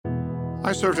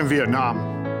I served in Vietnam.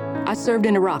 I served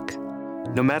in Iraq.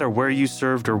 No matter where you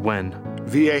served or when,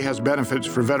 VA has benefits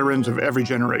for veterans of every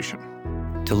generation.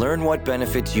 To learn what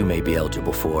benefits you may be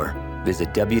eligible for,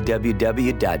 visit www.va.gov.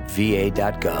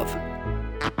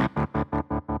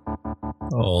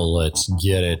 Oh, let's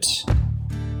get it.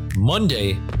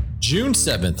 Monday, June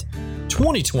 7th,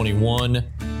 2021.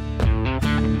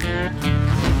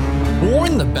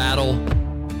 Born the Battle,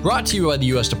 brought to you by the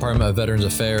U.S. Department of Veterans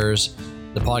Affairs,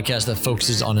 the podcast that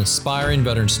focuses on inspiring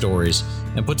veteran stories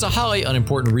and puts a highlight on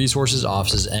important resources,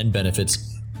 offices, and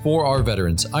benefits for our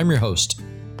veterans. I'm your host,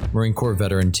 Marine Corps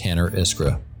veteran Tanner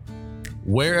Iskra.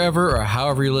 Wherever or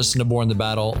however you listen to Born the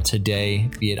Battle today,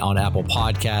 be it on Apple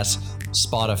Podcasts,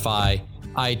 Spotify,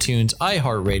 iTunes,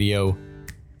 iHeartRadio,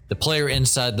 the player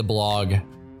inside the blog.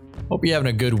 Hope you're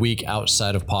having a good week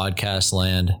outside of podcast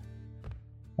land.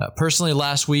 Personally,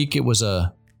 last week it was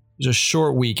a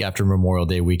short week after Memorial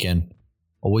Day weekend.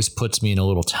 Always puts me in a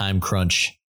little time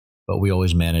crunch, but we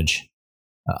always manage.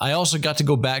 I also got to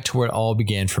go back to where it all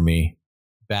began for me,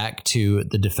 back to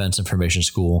the Defense Information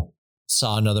School.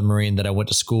 Saw another Marine that I went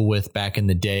to school with back in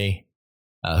the day,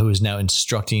 who is now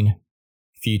instructing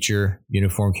future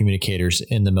uniformed communicators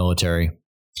in the military.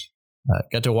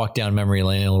 Got to walk down memory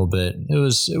lane a little bit. It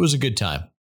was a good time.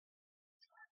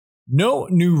 No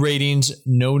new ratings,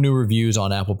 no new reviews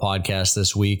on Apple Podcasts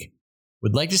this week.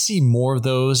 Would like to see more of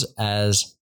those,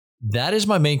 as that is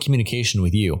my main communication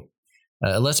with you.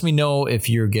 It lets me know if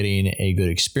you're getting a good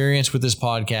experience with this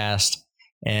podcast,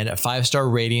 and 5-star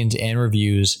ratings and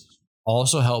reviews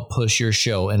also help push your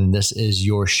show, and this is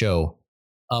your show,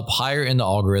 up higher in the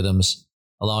algorithms,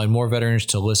 allowing more veterans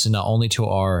to listen not only to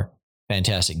our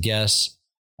fantastic guests,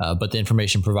 but the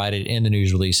information provided in the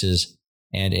news releases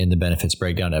and in the benefits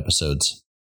breakdown episodes.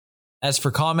 As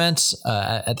for comments,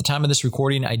 at the time of this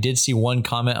recording, I did see one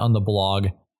comment on the blog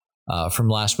from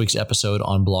last week's episode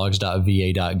on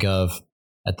blogs.va.gov.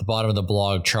 At the bottom of the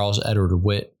blog, Charles Edward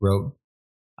Witt wrote,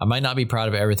 "I might not be proud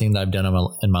of everything that I've done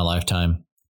in my lifetime,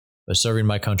 but serving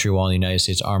my country while in the United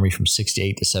States Army from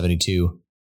 68 to 72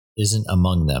 isn't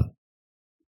among them.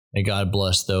 May God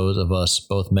bless those of us,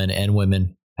 both men and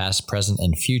women, past, present,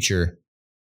 and future,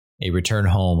 a return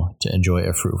home to enjoy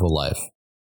a fruitful life."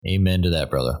 Amen to that,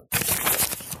 brother.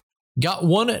 Got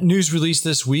one news release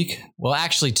this week. Well,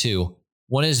 actually two.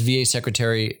 One is VA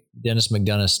Secretary Dennis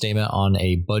McDonough's statement on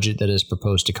a budget that is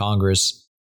proposed to Congress.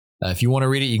 If you want to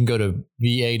read it, you can go to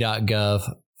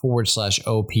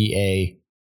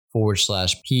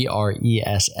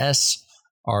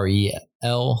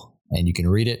va.gov/OPA/PRESSREL, and you can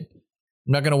read it.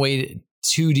 I'm not going to wade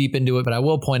too deep into it, but I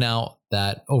will point out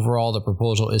that overall the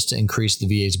proposal is to increase the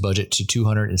VA's budget to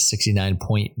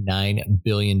 $269.9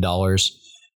 billion,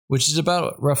 which is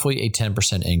about roughly a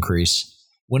 10% increase.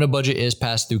 When a budget is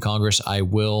passed through Congress, I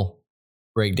will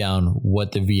break down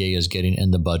what the VA is getting in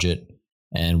the budget,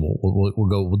 and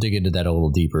we'll dig into that a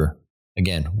little deeper.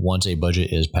 Again, once a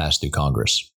budget is passed through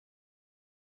Congress.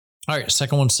 All right,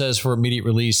 second one says for immediate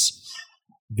release,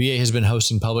 VA has been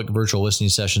hosting public virtual listening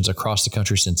sessions across the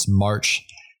country since March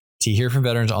to hear from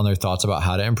veterans on their thoughts about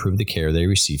how to improve the care they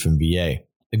receive from VA.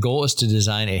 The goal is to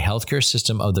design a healthcare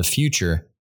system of the future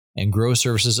and grow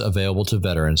services available to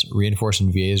veterans,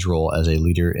 reinforcing VA's role as a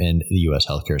leader in the U.S.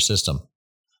 healthcare system.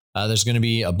 There's going to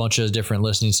be a bunch of different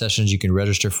listening sessions you can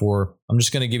register for. I'm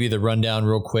just going to give you the rundown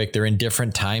real quick. They're in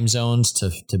different time zones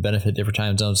to benefit different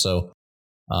time zones. So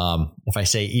if I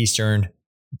say Eastern,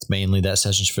 it's mainly that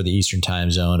session's for the Eastern time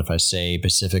zone. If I say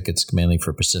Pacific, it's mainly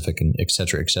for Pacific, and et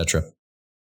cetera, et cetera.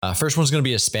 First one's going to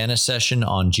be a Spanish session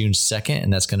on June 2nd,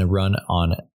 and that's going to run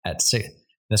at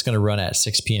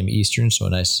 6 p.m. Eastern, so a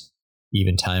nice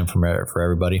even time for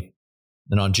everybody.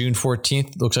 Then on June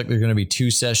 14th, looks like there are going to be two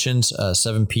sessions,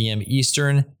 7 p.m.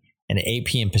 Eastern and 8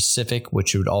 p.m. Pacific,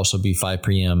 which would also be 5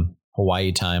 p.m.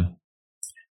 Hawaii time.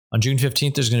 On June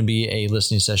 15th, there's going to be a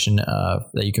listening session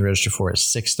that you can register for at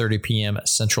 6:30 p.m.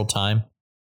 Central Time.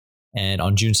 And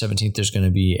on June 17th, there's going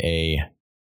to be a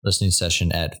listening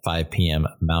session at 5 p.m.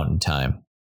 Mountain Time.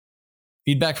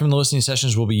 Feedback from the listening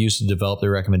sessions will be used to develop the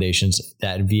recommendations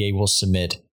that VA will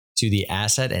submit to the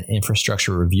Asset and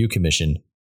Infrastructure Review Commission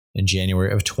in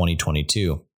January of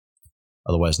 2022,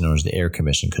 otherwise known as the AIR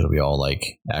Commission, because we all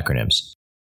like acronyms.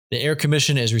 The AIR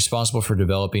Commission is responsible for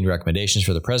developing recommendations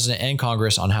for the President and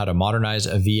Congress on how to modernize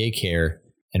VA care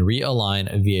and realign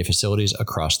VA facilities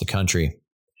across the country.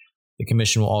 The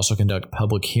Commission will also conduct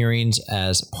public hearings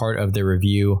as part of their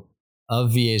review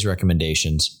of VA's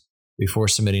recommendations before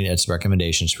submitting its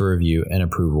recommendations for review and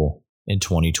approval in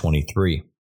 2023.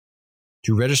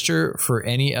 To register for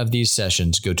any of these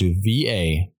sessions, go to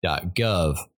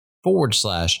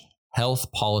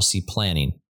va.gov/health policy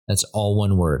planning. That's all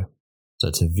one word. So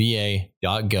it's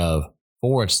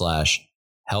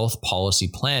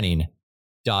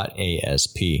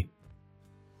va.gov/healthpolicyplanning.asp.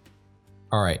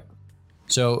 All right.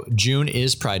 So June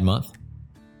is Pride Month.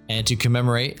 And to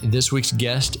commemorate, this week's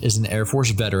guest is an Air Force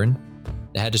veteran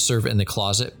that had to serve in the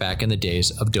closet back in the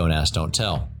days of Don't Ask, Don't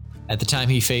Tell. At the time,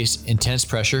 he faced intense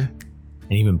pressure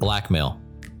and even blackmail,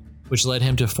 which led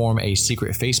him to form a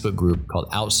secret Facebook group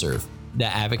called OutServe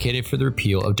that advocated for the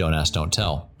repeal of Don't Ask, Don't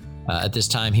Tell. At this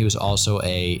time, he was also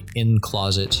a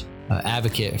in-closet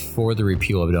advocate for the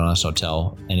repeal of Don't Ask, Don't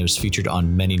Tell, and he was featured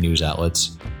on many news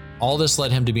outlets. All this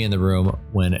led him to be in the room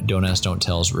when Don't Ask, Don't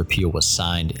Tell's repeal was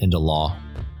signed into law.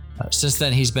 Since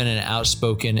then, he's been an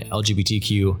outspoken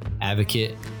LGBTQ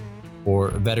advocate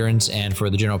for veterans and for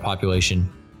the general population.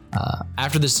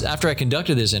 After I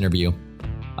conducted this interview,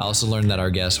 I also learned that our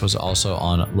guest was also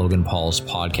on Logan Paul's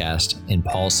podcast,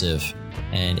 Impulsive,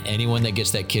 and anyone that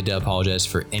gets that kid to apologize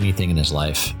for anything in his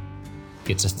life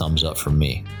gets a thumbs up from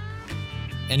me.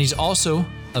 And he's also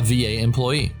a VA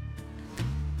employee.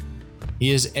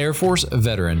 He is Air Force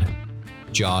veteran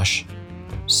Josh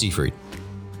Seyfried.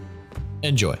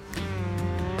 Enjoy.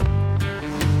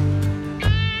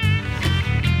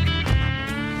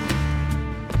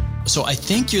 So I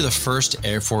think you're the first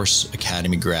Air Force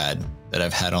Academy grad that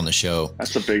I've had on the show.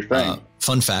 That's a big thing.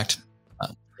 Fun fact.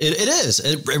 It is.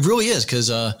 It really is. Because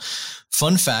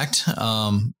fun fact,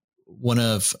 one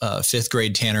of fifth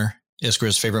grade Tanner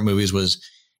Iskra's favorite movies was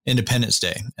Independence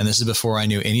Day. And this is before I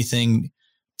knew anything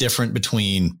different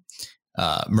between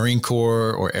Marine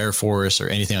Corps or Air Force or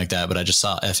anything like that. But I just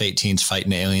saw F-18s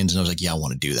fighting aliens and I was like, yeah, I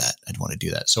want to do that. I'd want to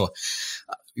do that. So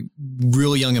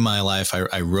really young in my life,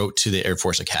 I wrote to the Air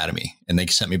Force Academy and they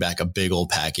sent me back a big old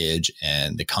package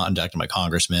and they contacted my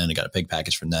congressman and got a big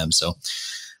package from them. So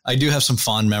I do have some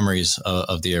fond memories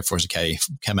of the Air Force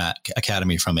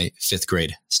Academy from a fifth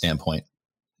grade standpoint.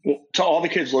 Well, to all the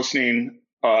kids listening,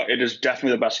 it is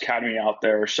definitely the best academy out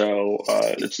there. So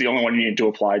it's the only one you need to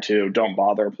apply to. Don't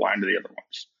bother applying to the other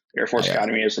ones. Air Force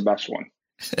Academy is the best one.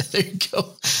 There you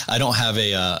go. I don't have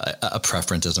a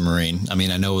preference as a Marine. I mean,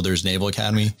 I know there's Naval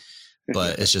Academy,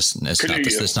 but it's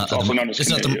not also known as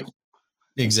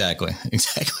Exactly.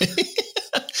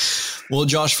 Well,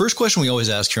 Josh, first question we always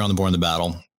ask here on the Born in the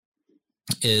Battle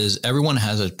is everyone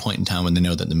has a point in time when they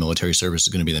know that the military service is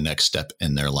going to be the next step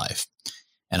in their life.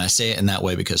 And I say it in that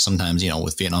way because sometimes,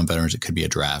 with Vietnam veterans, it could be a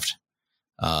draft,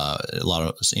 a lot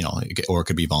of, or it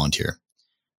could be volunteer.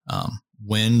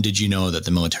 When did you know that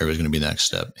the military was going to be the next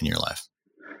step in your life?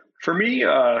 For me,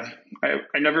 I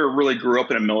never really grew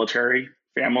up in a military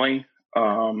family.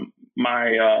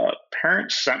 My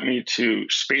parents sent me to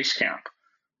space camp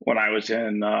when I was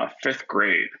in fifth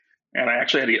grade, and I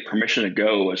actually had to get permission to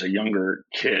go as a younger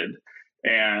kid.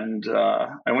 And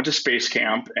I went to space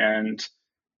camp, and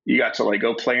you got to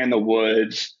go play in the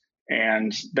woods.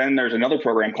 And then there's another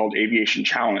program called Aviation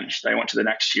Challenge that I went to the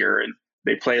next year, and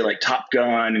they play Top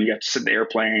Gun, and you got to sit in the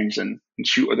airplanes and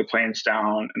shoot other planes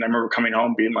down. And I remember coming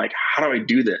home being like, how do I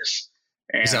do this?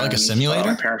 And, is that like a simulator?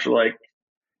 My parents were like,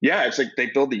 yeah, it's like they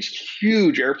build these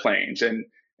huge airplanes and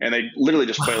they literally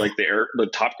just play the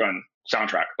Top Gun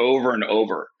soundtrack over and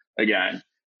over again.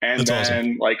 And that's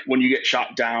then awesome. When you get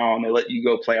shot down, they let you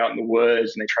go play out in the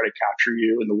woods and they try to capture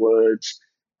you in the woods.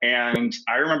 And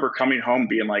I remember coming home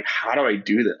being like, how do I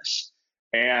do this?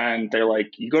 And they're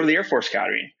like, you go to the Air Force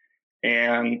Academy.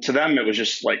 And to them, it was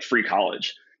just free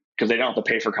college because they don't have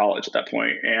to pay for college at that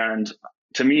point. And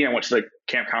to me, I went to the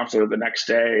camp counselor the next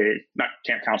day, not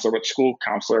camp counselor, but school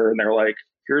counselor. And they're like,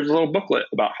 here's a little booklet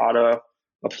about how to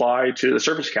apply to the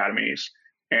service academies.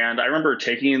 And I remember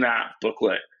taking that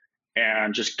booklet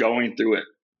and just going through it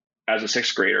as a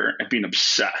sixth grader and being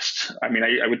obsessed. I mean,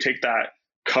 I would take that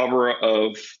cover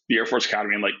of the Air Force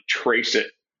Academy and trace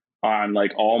it on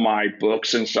all my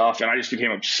books and stuff. And I just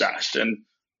became obsessed. And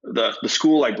the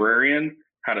school librarian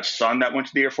had a son that went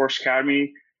to the Air Force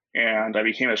Academy, and I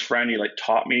became his friend. He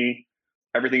taught me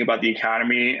everything about the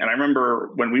academy. And I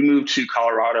remember when we moved to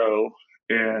Colorado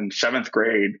in seventh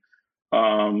grade,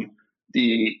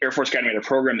 the Air Force Academy had a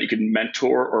program that you could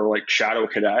mentor or shadow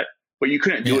cadet, but you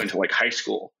couldn't do it until high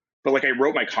school. But I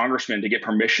wrote my congressman to get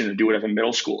permission to do it as a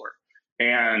middle schooler,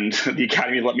 and the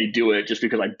academy let me do it just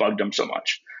because I bugged them so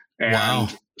much.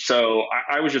 And so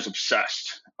I was just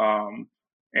obsessed.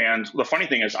 And the funny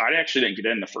thing is, I actually didn't get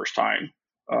in the first time.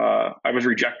 I was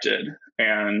rejected.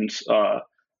 And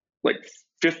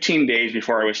 15 days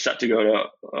before I was set to go to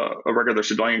a regular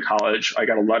civilian college, I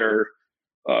got a letter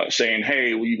saying,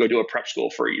 hey, will you go do a prep school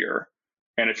for a year?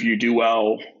 And if you do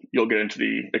well, you'll get into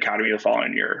the academy the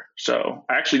following year. So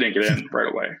I actually didn't get in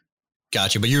right away.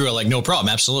 Gotcha. But you were like, no problem.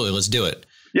 Absolutely. Let's do it.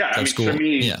 Yeah. Prep I mean, school. for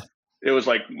me, it was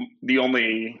like the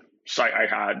only sight I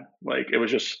had. Like, it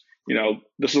was just,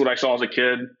 this is what I saw as a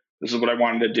kid. This is what I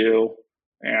wanted to do.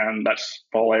 And that's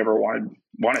all I ever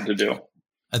wanted to do.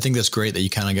 I think that's great that you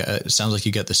kind of got, it sounds like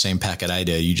you got the same packet I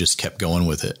did. You just kept going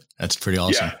with it. That's pretty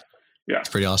awesome. Yeah. It's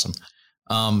pretty awesome.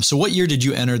 So what year did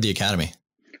you enter the academy?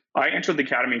 I entered the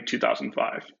academy in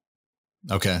 2005.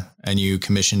 Okay. And you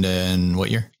commissioned in what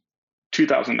year?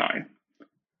 2009.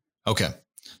 Okay.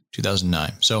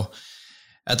 2009. So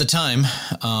at the time,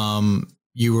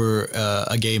 you were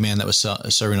a gay man that was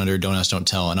serving under Don't Ask, Don't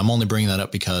Tell. And I'm only bringing that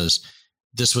up because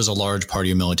this was a large part of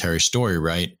your military story,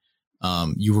 right?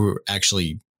 You were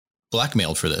actually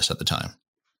blackmailed for this at the time.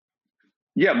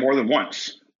 Yeah, more than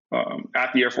once.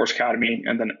 At the Air Force Academy,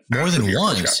 and then more than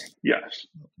once. Yes.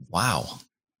 Wow.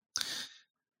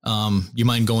 You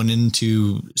mind going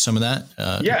into some of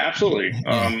that? Yeah, absolutely.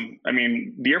 Yeah. I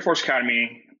mean, the Air Force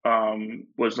Academy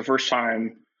was the first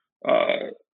time,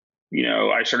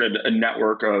 I started a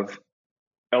network of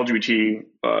LGBT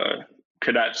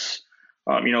cadets.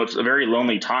 It's a very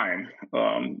lonely time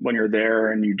when you're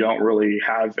there and you don't really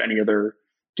have any other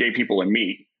gay people to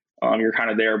meet. You're kind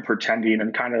of there pretending,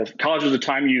 and kind of college is the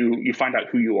time you find out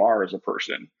who you are as a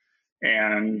person.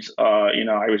 And,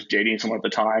 I was dating someone at the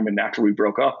time, and after we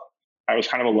broke up, I was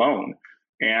kind of alone.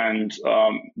 And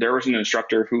there was an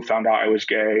instructor who found out I was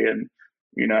gay and,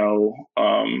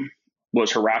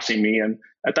 was harassing me. And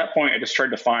at that point, I just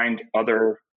tried to find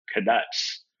other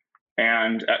cadets.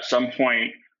 And at some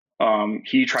point,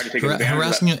 he tried to take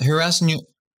advantage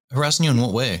harassing you in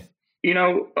what way?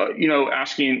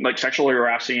 Asking, like, sexually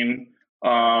harassing,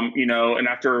 and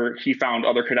after he found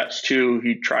other cadets too,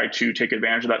 he tried to take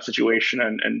advantage of that situation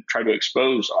and try to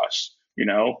expose us.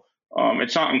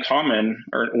 It's not uncommon,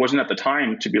 or it wasn't at the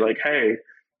time, to be like, hey,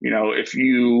 if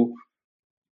you,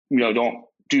 don't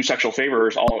do sexual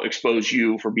favors, I'll expose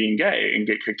you for being gay and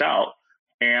get kicked out.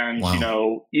 And,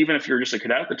 wow. Even if you're just a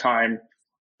cadet at the time,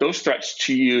 those threats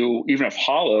to you, even if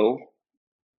hollow,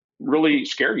 really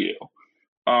scare you.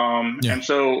 Yeah. And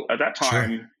so at that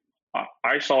time, sure,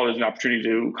 I saw it as an opportunity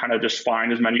to kind of just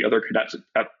find as many other cadets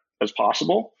as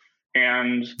possible.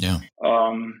 And, yeah.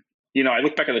 I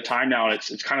look back at the time now, and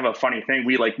it's kind of a funny thing.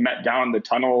 We met down in the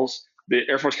tunnels. The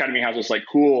Air Force Academy has this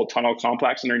cool tunnel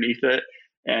complex underneath it.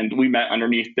 And we met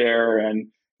underneath there, and,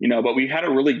 but we had a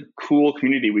really cool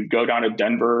community. We'd go down to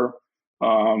Denver,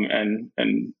 and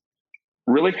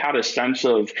really had a sense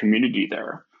of community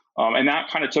there. And that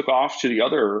kind of took off to the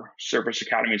other service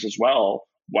academies as well.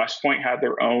 West Point had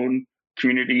their own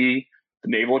community, the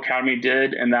Naval Academy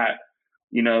did, and that,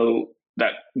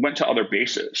 that went to other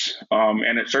bases.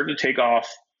 And it started to take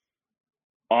off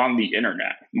on the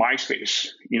internet, MySpace.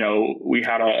 We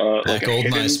had a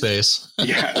hidden, MySpace.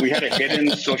 Yeah, we had a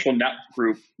hidden social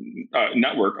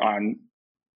network on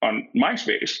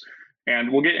MySpace.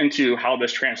 And we'll get into how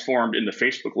this transformed into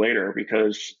Facebook later,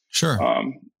 because sure.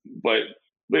 But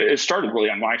it started really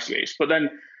on MySpace. But then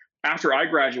after I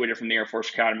graduated from the Air Force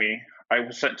Academy, I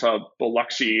was sent to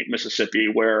Biloxi, Mississippi,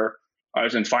 where I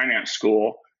was in finance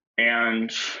school. And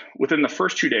within the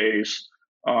first 2 days,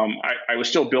 I was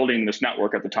still building this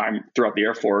network at the time throughout the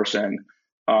Air Force. And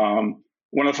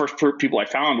one of the first people I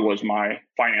found was my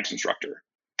finance instructor.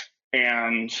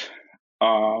 And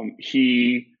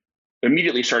he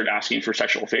immediately started asking for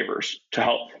sexual favors to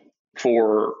help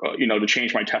for, to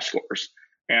change my test scores.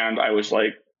 And I was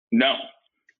like, no.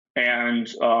 And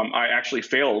I actually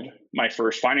failed my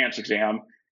first finance exam.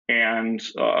 And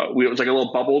it was like a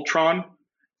little Bubbletron.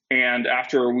 And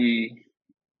after he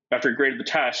graded the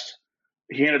test,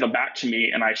 he handed them back to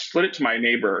me, and I slid it to my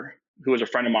neighbor, who was a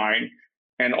friend of mine.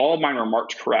 And all of mine were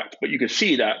marked correct, but you could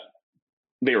see that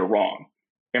they were wrong.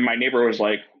 And my neighbor was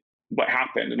like, what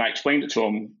happened? And I explained it to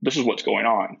him. This is what's going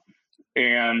on.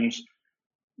 And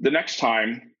the next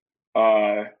time,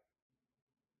 the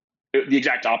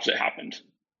exact opposite happened.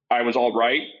 I was all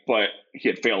right, but he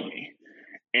had failed me.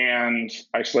 And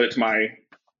I slid it to my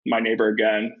neighbor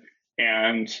again,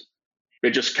 and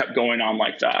it just kept going on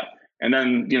like that. And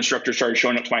then the instructor started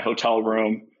showing up to my hotel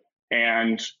room.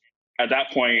 And at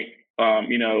that point,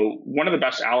 one of the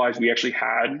best allies we actually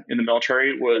had in the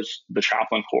military was the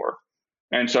chaplain corps.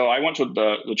 And so I went to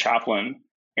the chaplain,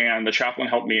 and the chaplain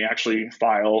helped me actually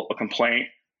file a complaint,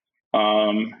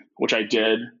 which I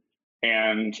did,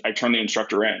 and I turned the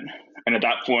instructor in. And at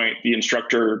that point, the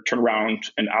instructor turned around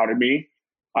and outed me.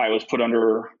 I was put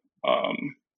under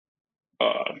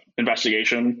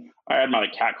investigation. I had my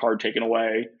CAT card taken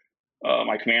away.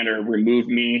 My commander removed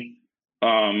me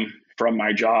from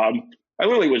my job. I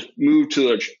literally was moved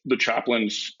to the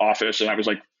chaplain's office, and I was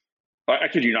like I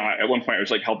kid you not, at one point I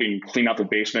was like helping clean out the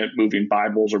basement, moving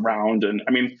Bibles around. And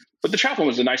I mean, but the chaplain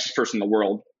was the nicest person in the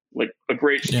world, like a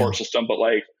great support system. But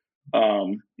like,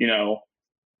 you know,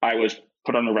 I was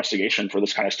put on investigation for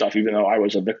this kind of stuff, even though I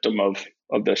was a victim of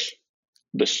this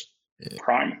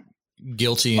crime.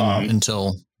 Guilty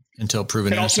until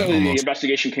proven innocent. And ultimately the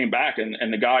investigation came back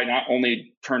and the guy not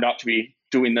only turned out to be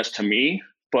doing this to me,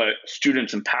 but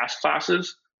students in past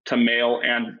classes, to male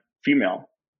and female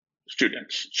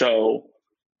students. So,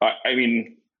 I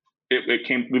mean, the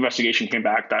investigation came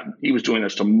back that he was doing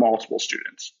this to multiple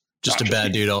students. Just a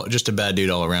bad dude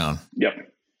all around.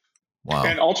 Yep. Wow.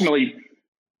 And ultimately,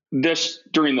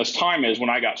 during this time is when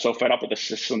I got so fed up with the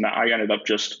system that I ended up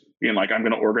just being like, I'm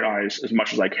going to organize as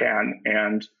much as I can.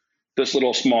 And this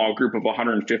little small group of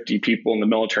 150 people in the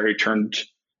military turned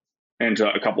into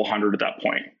a couple hundred at that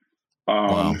point.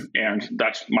 Wow. And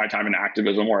that's my time in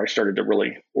activism where I started to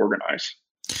really organize.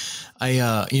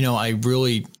 I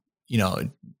really,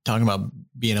 talking about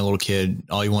being a little kid,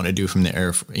 all you want to do from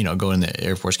the go in the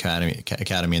Air Force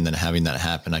Academy and then having that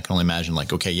happen. I can only imagine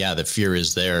like, okay, yeah, the fear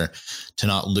is there to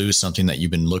not lose something that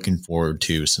you've been looking forward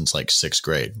to since like 6th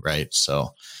grade. Right.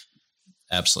 So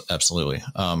absolutely.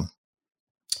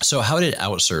 So how did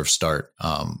OutServe start?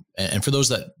 And for those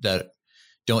that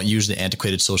don't use the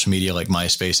antiquated social media like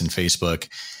MySpace and Facebook,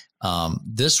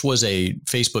 this was a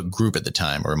Facebook group at the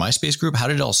time, or a MySpace group. How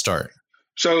did it all start?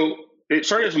 So it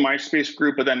started as a MySpace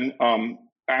group, but then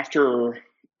after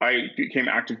I became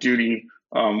active duty,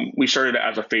 we started it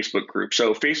as a Facebook group.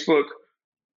 So Facebook,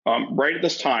 right at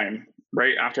this time,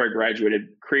 right after I graduated,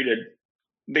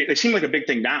 they seem like a big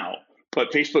thing now,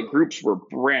 but Facebook groups were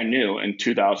brand new in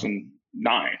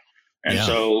 2009. And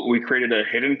so we created a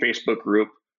hidden Facebook group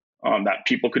that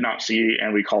people could not see,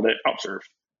 and we called it OutServe.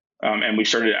 And we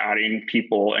started adding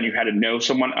people, and you had to know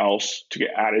someone else to get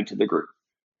added to the group.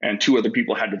 And 2 other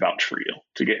people had to vouch for you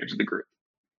to get into the group.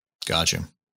 Gotcha.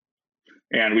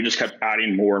 And we just kept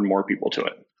adding more and more people to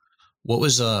it. What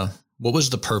was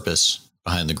the purpose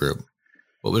behind the group?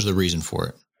 What was the reason for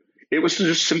it? It was to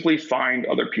just simply find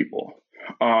other people.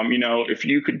 If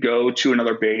you could go to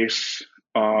another base,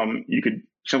 you could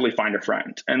simply find a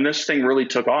friend. And this thing really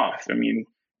took off. I mean,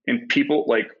 and people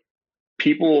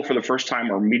for the first time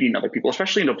were meeting other people,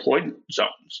 especially in deployed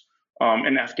zones.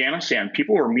 In Afghanistan,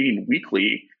 people were meeting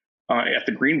weekly at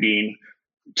the Green Bean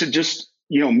to just,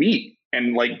 meet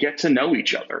and like get to know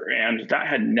each other. And that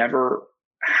had never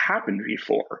happened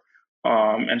before.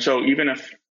 And so even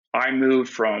if I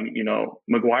moved from,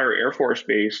 McGuire Air Force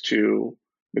Base to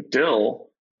MacDill,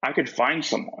 I could find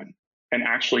someone and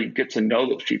actually get to know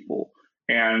those people.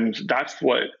 And that's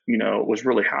what, was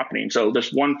really happening. So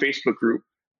this one Facebook group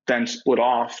then split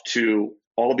off to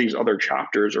all these other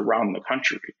chapters around the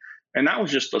country. And that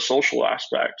was just the social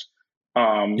aspect.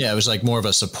 It was like more of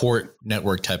a support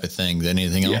network type of thing than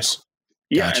anything else.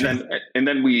 Yeah. Gotcha. And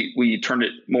then we turned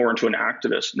it more into an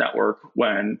activist network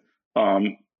when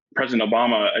President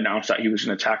Obama announced that he was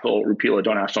going to tackle repeal of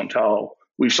Don't Ask, Don't Tell.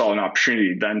 We saw an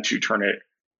opportunity then to turn it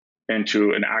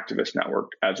into an activist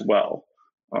network as well.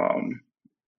 And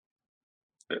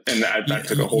that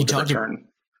took a whole different turn.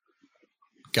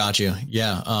 Gotcha.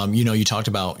 Yeah. You talked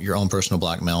about your own personal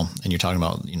blackmail, and you're talking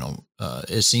about,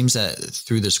 it seems that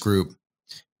through this group,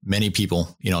 many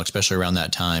people, especially around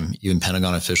that time, even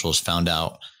Pentagon officials found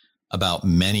out about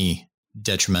many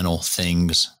detrimental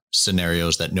things,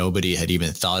 scenarios that nobody had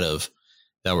even thought of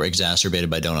that were exacerbated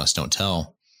by Don't Ask, Don't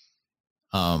Tell.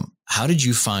 How did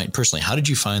you find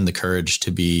the courage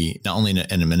to be not only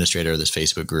an administrator of this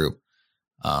Facebook group,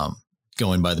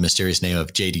 going by the mysterious name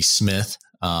of JD Smith,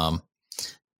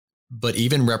 but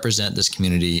even represent this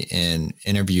community in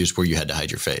interviews where you had to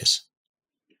hide your face?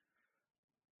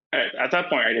 At that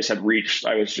point, I just had reached,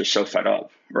 I was just so fed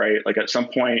up, right? Like at some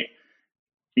point,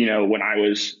 when I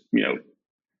was,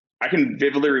 I can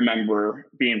vividly remember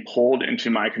being pulled into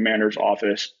my commander's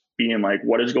office, being like,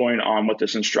 what is going on with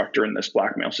this instructor in this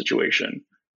blackmail situation?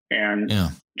 And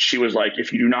she was like,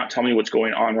 if you do not tell me what's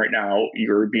going on right now,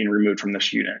 you're being removed from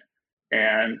this unit.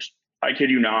 And I kid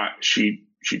you not, she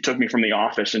took me from the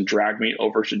office and dragged me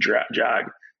over to JAG.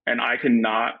 And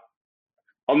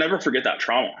I'll never forget that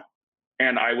trauma.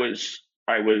 And I was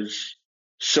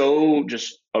so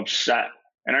just upset.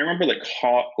 And I remember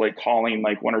calling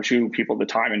like 1 or 2 people at the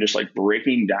time and just like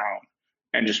breaking down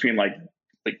and just being like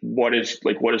what is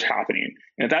happening?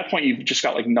 And at that point, you've just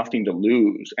got like nothing to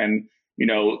lose. And,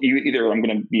 either I'm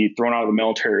going to be thrown out of the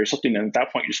military or something. And at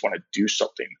that point, you just want to do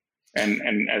something.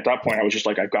 And at that point, I was just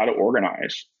like, I've got to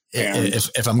organize. And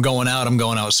if I'm going out, I'm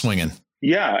going out swinging.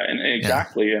 Yeah, and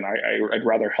exactly. Yeah. And I'd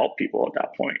rather help people at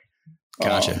that point.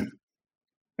 Gotcha.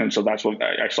 And so that's what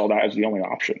I saw that as the only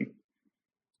option.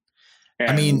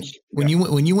 And, I mean, when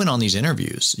you went on these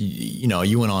interviews,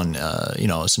 you went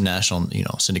on, some national,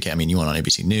 syndicate. I mean, you went on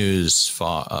ABC News,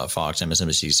 Fox,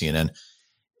 MSNBC, CNN.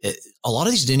 A lot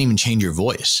of these didn't even change your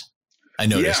voice. I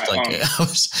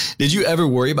noticed. Did you ever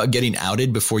worry about getting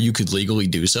outed before you could legally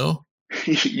do so?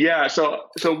 Yeah. So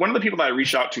one of the people that I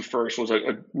reached out to first was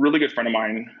a really good friend of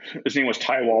mine. His name was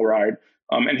Ty Walride.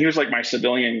 And he was like my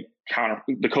civilian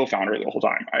the co-founder the whole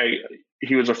time.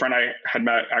 He was a friend I had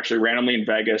met actually randomly in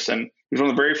Vegas. And he was one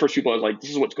of the very first people I was like, this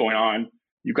is what's going on.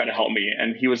 You've got to help me.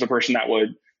 And he was the person that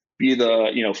would be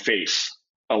the, face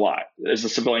a lot as a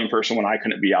civilian person when I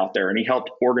couldn't be out there. And he helped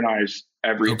organize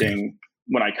everything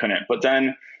when I couldn't. But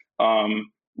then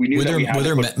we knew were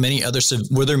there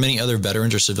many other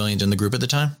veterans or civilians in the group at the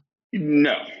time?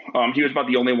 No. He was about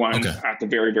the only one at the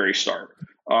very, very start.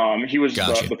 He was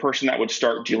the person that would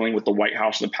start dealing with the White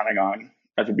House and the Pentagon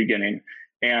at the beginning.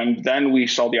 And then we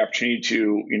saw the opportunity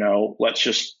to, let's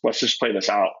just play this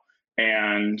out.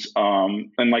 And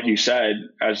like you said,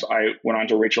 as I went on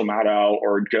to Rachel Maddow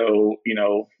or go,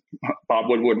 Bob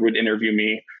Woodward would interview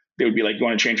me. They would be like, you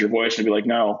want to change your voice? And I'd be like,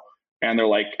 no. And they're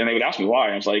like, and they would ask me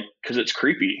why. I was like, because it's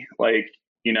creepy. Like,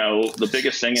 the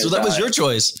biggest thing is. So that was your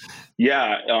choice.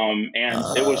 Yeah.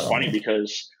 And it was funny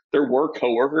because there were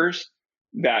coworkers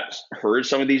that heard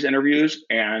some of these interviews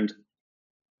and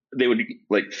they would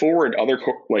like forward other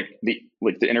the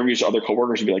interviews to other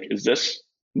coworkers and be like, is this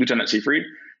Lieutenant Seyfried?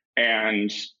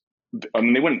 And I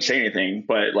mean, they wouldn't say anything,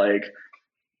 but like,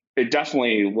 it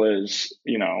definitely was,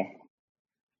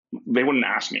 they wouldn't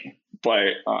ask me, but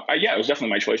it was definitely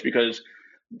my choice because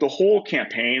the whole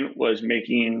campaign was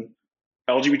making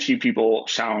LGBT people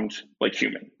sound like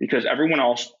human because everyone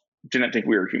else didn't think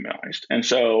we were humanized. And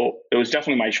so it was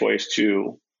definitely my choice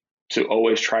to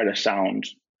always try to sound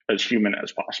as human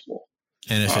as possible.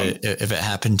 And if it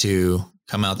happened to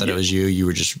come out that it was you, you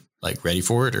were just like ready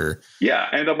for it, or? Yeah.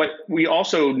 And but we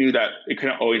also knew that it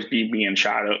couldn't always be me in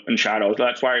shadows.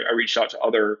 That's why I reached out to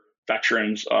other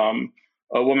veterans.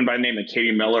 A woman by the name of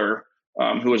Katie Miller,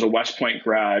 who was a West Point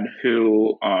grad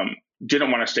who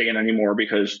didn't want to stay in anymore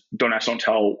because Don't Ask, Don't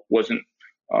Tell wasn't,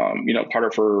 part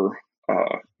of her,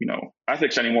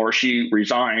 ethics anymore. She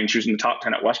resigned. She was in the top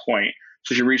 10 at West Point.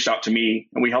 So she reached out to me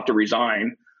and we helped her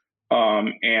resign.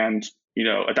 And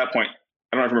at that point,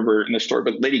 I don't know if you remember in this story,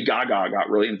 but Lady Gaga got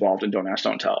really involved in Don't Ask,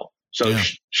 Don't Tell. So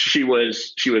she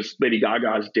was Lady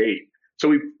Gaga's date. So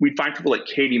we'd find people like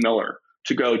Katie Miller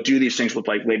to go do these things with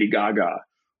like Lady Gaga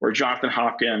or Jonathan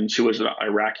Hopkins, who was an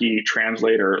Iraqi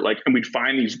translator. And we'd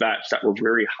find these vets that were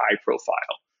very high profile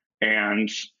and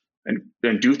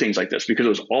do things like this because it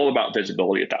was all about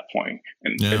visibility at that point.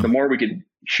 And the more we could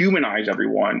humanize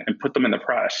everyone and put them in the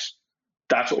press,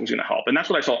 that's what was going to help. And that's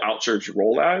what I saw OutServe's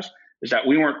role as, is that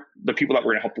we weren't the people that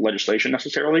were going to help the legislation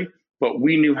necessarily, but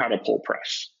we knew how to pull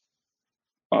press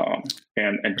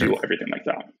and do everything like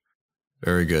that.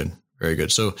 Very good. Very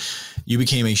good. So you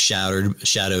became a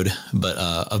shadowed, but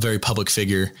a very public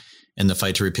figure in the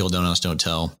fight to repeal Don't Ask, Don't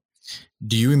Tell.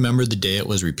 Do you remember the day it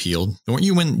was repealed?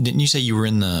 Didn't you say you were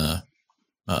in the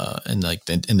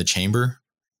chamber?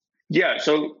 Yeah.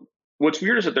 So what's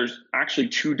weird is that there's actually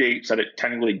 2 dates that it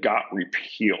technically got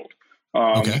repealed.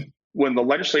 When the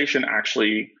legislation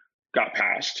actually got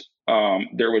passed,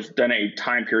 there was then a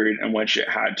time period in which it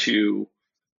had to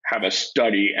have a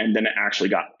study and then it actually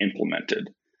got implemented.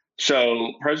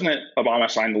 So President Obama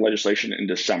signed the legislation in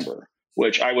December,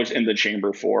 which I was in the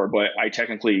chamber for, but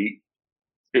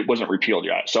it wasn't repealed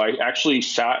yet. So I actually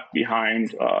sat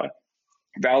behind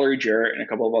Valerie Jarrett and a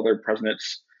couple of other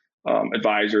president's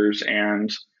advisors,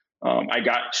 and I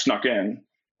got snuck in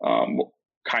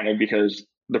kind of because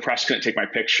the press couldn't take my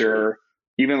picture.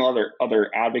 Even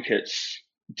other advocates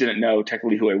didn't know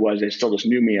technically who I was. They still just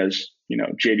knew me as,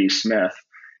 JD Smith.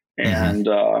 And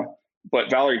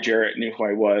but Valerie Jarrett knew who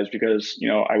I was because,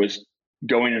 I was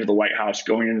going into the White House,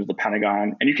 going into the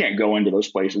Pentagon, and you can't go into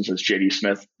those places as JD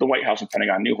Smith. The White House and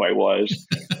Pentagon knew who I was.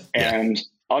 And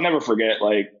I'll never forget,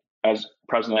 as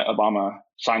President Obama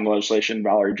signed the legislation,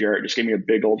 Valerie Jarrett just gave me a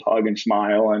big old hug and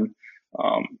smile. And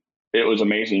it was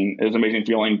amazing. It was an amazing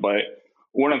feeling. But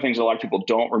one of the things a lot of people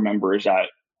don't remember is that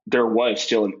there was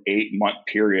still an 8-month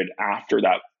period after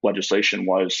that legislation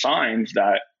was signed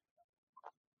that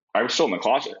I was still in the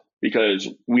closet because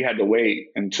we had to wait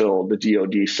until the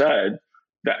DOD said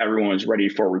that everyone was ready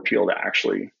for repeal to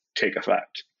actually take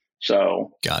effect.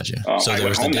 So, gotcha. So there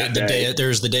was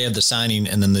there's the day of the signing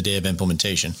and then the day of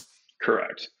implementation.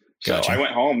 Correct. Gotcha. So I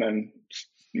went home and,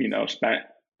 spent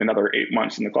another 8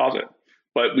 months in the closet,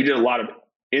 but we did a lot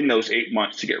in those 8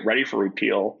 months to get ready for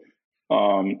repeal,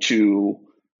 to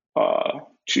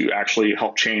actually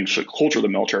help change the culture of the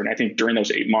military. And I think during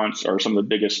those 8 months are some of the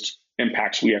biggest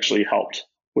impacts we actually helped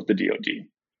with the DoD.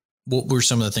 What were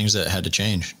some of the things that had to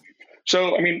change?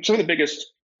 So, I mean, some of the biggest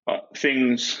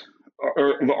things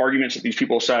or the arguments that these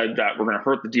people said that were going to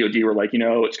hurt the DoD were like,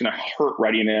 it's going to hurt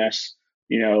readiness.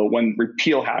 When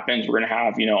repeal happens, we're going to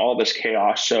have, all this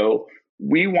chaos. So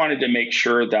we wanted to make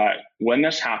sure that when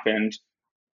this happened,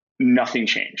 nothing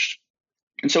changed.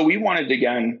 And so we wanted to,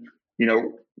 again,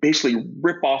 basically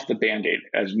rip off the Band-Aid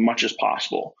as much as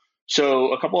possible.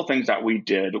 So a couple of things that we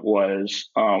did was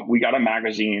we got a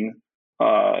magazine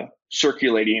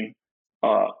circulating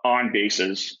on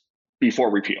bases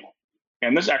before repeal.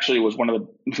 And this actually was one of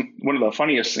the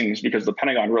funniest things because the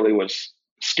Pentagon really was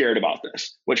scared about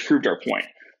this, which proved our point.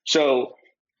 So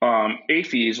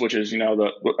AAFES, which is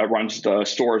that runs the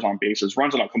stores on bases,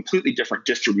 runs on a completely different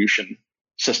distribution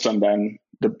system than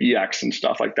the BX and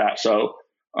stuff like that. So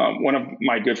one of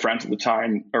my good friends at the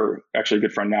time, or actually a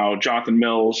good friend now, Jonathan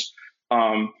Mills,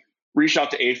 reached out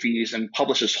to AAFES and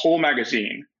published this whole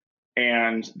magazine,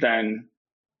 and then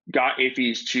got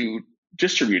AAFES to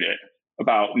distribute it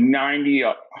about 90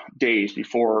 days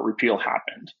before repeal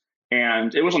happened.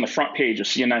 And it was on the front page of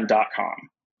CNN.com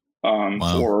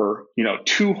Wow. for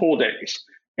 2 whole days.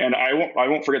 And I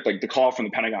won't forget the call from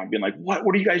the Pentagon being like, what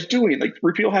are you guys doing? Like,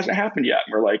 repeal hasn't happened yet.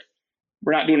 And we're like,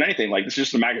 we're not doing anything. Like, this is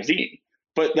just a magazine.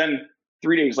 But then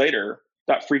 3 days later,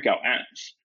 that freak out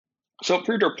ends. So it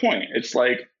proved our point. It's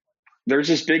like there's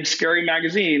this big scary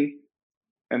magazine,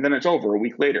 and then it's over a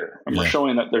week later, and we're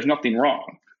showing that there's nothing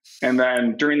wrong. And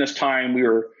then during this time, we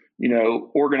were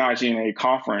organizing a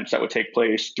conference that would take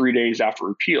place 3 days after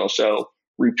repeal. So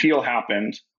repeal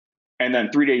happened, and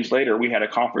then 3 days later, we had a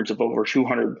conference of over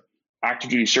 200 active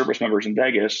duty service members in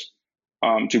Vegas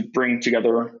to bring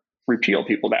together repeal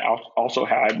people that also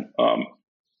had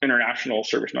international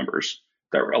service members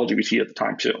that were LGBT at the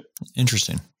time too.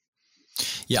 Interesting.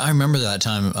 Yeah, I remember that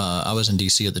time. I was in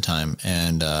DC at the time,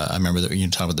 and I remember that you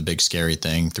talking about the big scary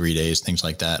thing, 3 days, things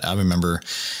like that. I remember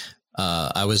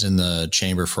I was in the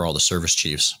chamber for all the service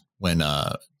chiefs when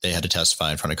they had to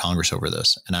testify in front of Congress over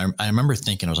this, and I remember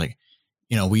thinking, I was like,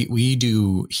 we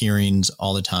do hearings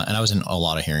all the time, and I was in a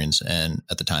lot of hearings, and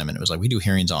at the time, and it was like we do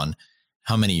hearings on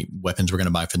how many weapons we're going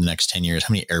to buy for the next 10 years,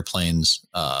 how many airplanes,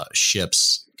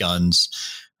 ships, guns,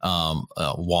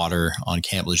 water on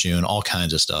Camp Lejeune, all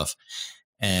kinds of stuff.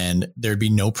 And there'd be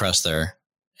no press there.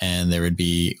 And there would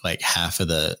be like half of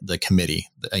the committee,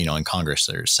 in Congress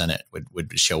or Senate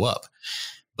would show up.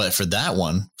 But for that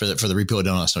one, for the repeal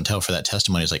Don't Ask, Don't Tell, for that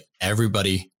testimony, it's like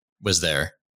everybody was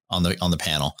there on the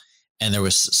panel. And there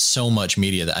was so much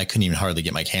media that I couldn't even hardly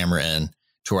get my camera in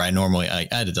to where I normally, I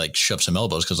had to like shove some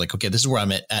elbows because like, okay, this is where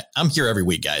I'm at. I'm here every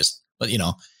week, guys. But,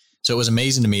 so it was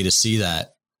amazing to me to see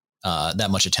that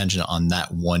much attention on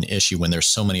that one issue when there's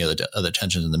so many other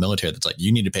tensions in the military. That's like,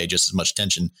 you need to pay just as much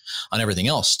attention on everything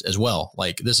else as well.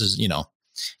 Like this is,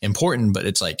 important, but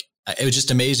it's like, it was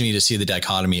just amazing me to see the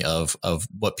dichotomy of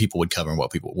what people would cover and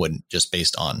what people wouldn't, just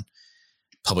based on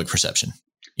public perception.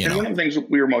 And one of the things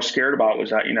we were most scared about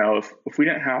was that, if we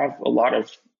didn't have a lot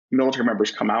of military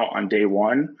members come out on day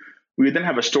one, we would then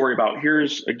have a story about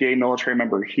here's a gay military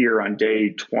member here on day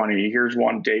 20, here's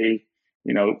one day,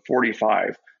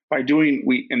 45.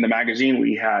 In the magazine,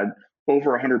 we had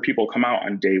over 100 people come out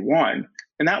on day one.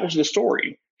 And that was the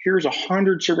story. Here's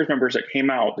 100 service members that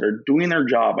came out. They're doing their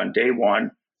job on day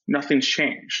one. Nothing's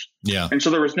changed. Yeah. And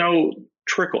so there was no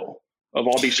trickle of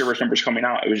all these service members coming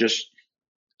out. It was just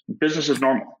business as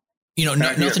normal.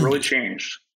 Nothing really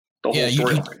changed the whole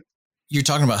storyline. You're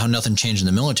talking about how nothing changed in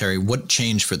the military. What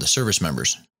changed for the service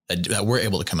members that were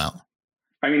able to come out?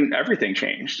 I mean, everything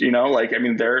changed,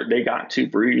 they got to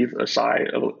breathe a sigh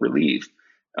of relief.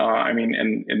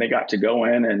 And they got to go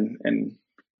in and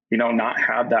not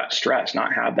have that stress,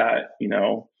 not have that,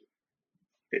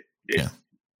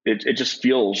 it just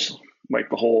feels like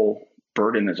the whole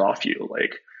burden is off you.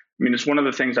 It's one of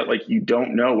the things that you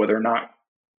don't know whether or not.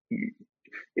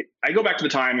 I go back to the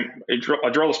time, I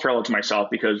draw this parallel to myself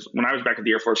because when I was back at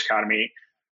the Air Force Academy,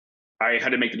 I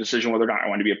had to make the decision whether or not I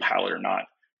wanted to be a pilot or not.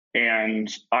 And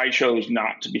I chose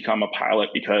not to become a pilot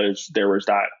because there was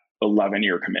that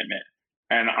 11-year commitment.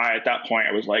 And at that point,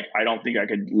 I was like, I don't think I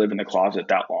could live in the closet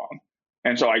that long.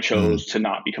 And so I chose to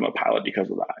not become a pilot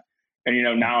because of that.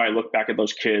 And, now I look back at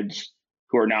those kids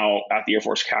who are now at the Air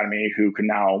Force Academy who can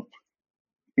now,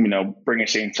 bring a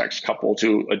same-sex couple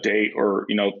to a date or,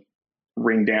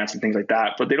 ring dance and things like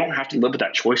that. But they don't have to live with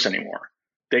that choice anymore.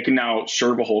 They can now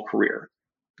serve a whole career.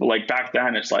 But back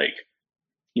then, it's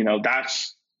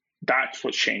that's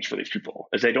what's changed for these people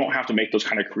is they don't have to make those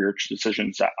kind of career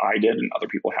decisions that I did and other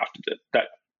people have to do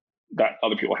that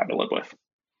other people have to live with.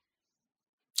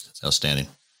 That's outstanding.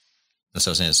 That's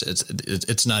what I was saying.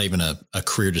 It's not even a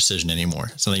career decision anymore.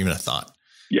 It's not even a thought.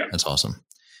 Yeah. That's awesome.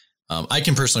 I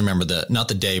can personally remember not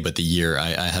the day, but the year.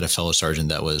 I had a fellow sergeant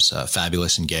that was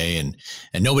fabulous and gay, and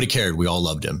nobody cared. We all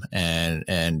loved him.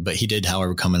 But he did,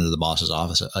 however, come into the boss's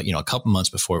office, a couple months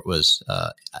before it was,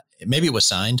 maybe it was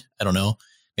signed. I don't know.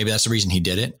 Maybe that's the reason he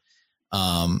did it.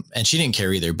 And she didn't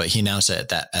care either, but he announced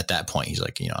it at that point. He's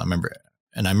like, I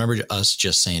remember us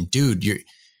just saying, dude, you're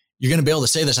going to be able to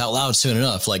say this out loud soon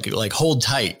enough. Like hold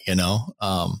tight,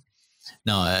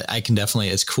 No, I can definitely,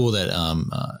 it's cool that,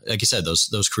 like you said,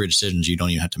 those career decisions, you don't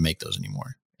even have to make those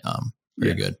anymore.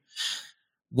 Very good.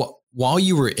 While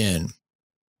you were in,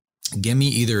 give me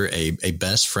either a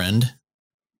best friend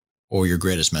or your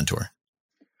greatest mentor.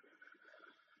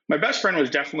 My best friend was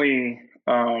definitely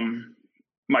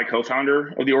my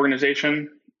co-founder of the organization,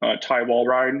 Ty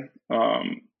Walride.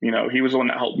 He was the one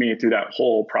that helped me through that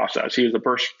whole process. He was the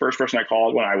first person I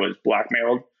called when I was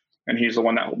blackmailed, and he's the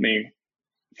one that helped me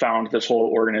found this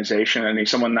whole organization. And he's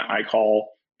someone that I call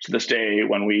to this day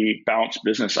when we bounce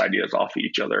business ideas off of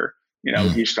each other.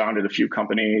 He's founded a few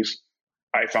companies.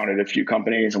 I founded a few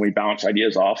companies, and we bounce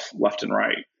ideas off left and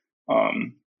right.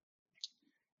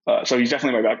 So he's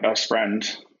definitely my best friend,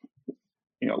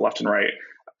 left and right.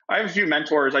 I have a few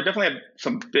mentors. I definitely have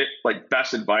some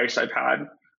best advice I've had.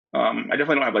 I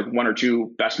definitely don't have one or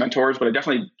two best mentors, but I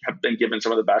definitely have been given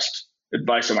some of the best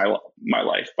advice in my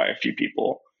life by a few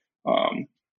people.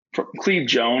 Cleve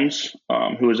Jones,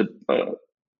 who is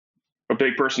a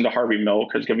big person to Harvey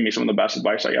Milk, has given me some of the best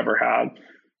advice I ever had.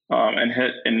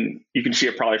 And you can see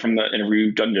it probably from the interview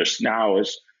you've done just now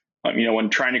is, when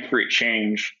trying to create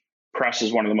change, press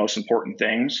is one of the most important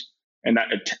things, and that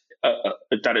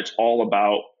it's all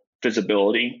about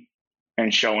visibility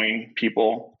and showing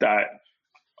people that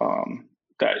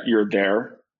you're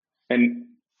there, and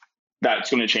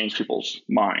that's going to change people's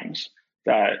minds.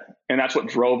 And that's what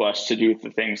drove us to do the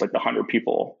things like the 100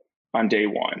 people on day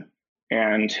one.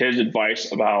 And his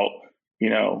advice about,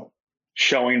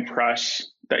 showing press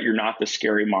that you're not the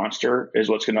scary monster is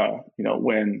what's going to,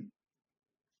 win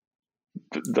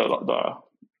the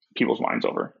people's minds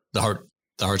over. The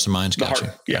hearts and minds.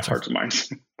 Gotcha. Hearts and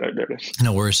minds. There it is.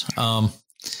 No worries.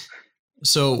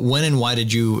 So when and why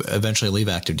did you eventually leave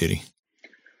active duty?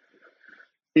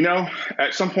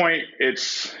 At some point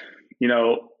it's,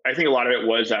 I think a lot of it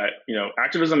was that,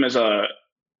 activism is a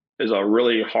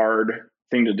really hard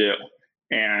thing to do.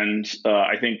 And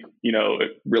I think,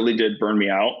 it really did burn me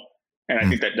out. And I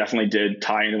think that definitely did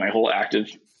tie into my whole active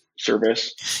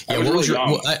service. Yeah,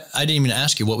 I didn't even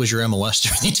ask you, what was your MOS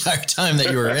during the entire time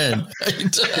that you were in?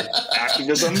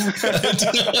 Activism.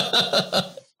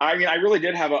 I mean, I really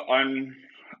did have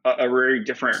a very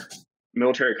different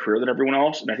military career than everyone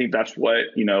else. And I think that's what,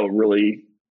 really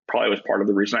probably was part of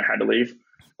the reason I had to leave.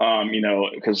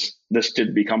 Because this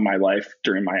did become my life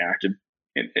during my active,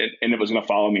 and it was going to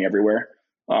follow me everywhere.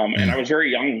 And I was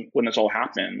very young when this all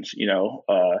happened.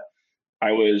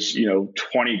 I was,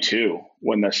 22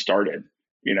 when this started.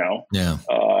 Yeah.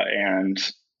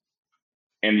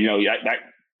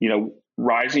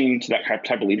 Rising to that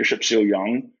type of leadership so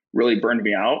young really burned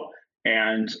me out,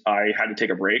 and I had to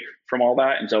take a break from all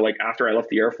that. And so, after I left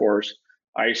the Air Force,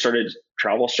 I started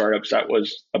travel startups that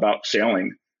was about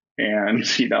sailing. And,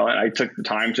 and I took the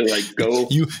time to go.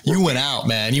 You went out,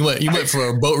 man. You went for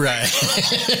a boat ride.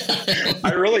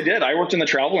 I really did. I worked in the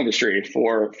travel industry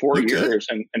for 4 years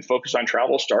and focused on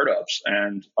travel startups.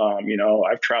 And,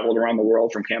 I've traveled around the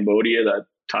world from Cambodia to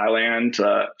Thailand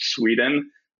to Sweden.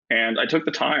 And I took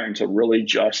the time to really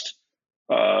just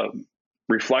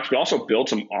reflect, but also build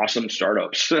some awesome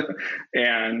startups.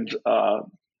 And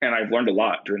I've learned a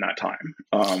lot during that time.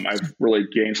 I've really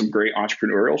gained some great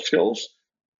entrepreneurial skills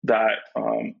that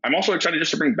I'm also excited just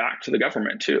to bring back to the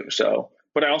government too. So,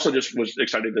 but I also just was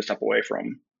excited to step away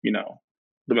from,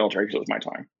 the military because it was my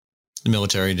time. The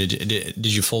military, did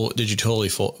you totally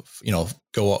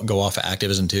go off of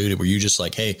activism too? Were you just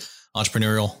like, hey,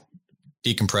 entrepreneurial,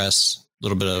 decompress, a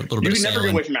little bit of You can never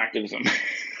get away from activism.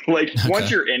 Once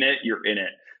you're in it, you're in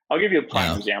it. I'll give you a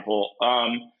prime example.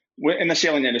 In the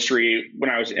sailing industry,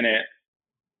 when I was in it,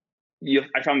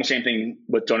 I found the same thing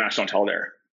with Don't Ask, Don't Tell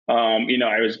there.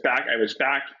 I was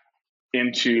back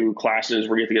into classes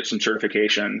where you have to get some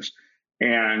certifications.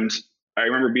 And I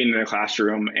remember being in a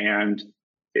classroom, and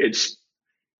it's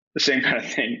the same kind of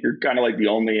thing. You're kind of like the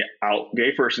only out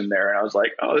gay person there. And I was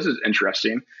like, oh, this is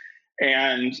interesting.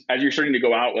 And as you're starting to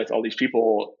go out with all these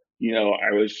people,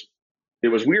 it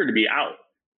was weird to be out.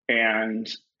 And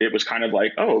it was kind of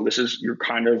like, oh, you're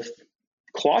kind of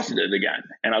closeted again.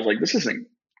 And I was like, this isn't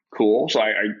cool. So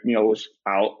I was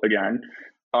out again.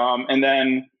 And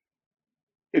then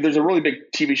there's a really big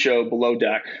TV show, Below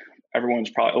Deck. A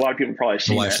lot of people probably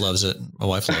seen it. My wife loves it.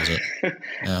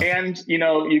 Yeah. And,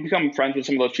 you become friends with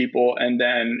some of those people, and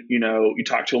then, you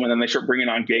talk to them, and then they start bringing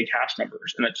on gay cast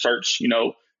members, and it starts,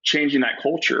 changing that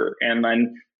culture. And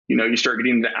then, you start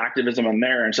getting into activism on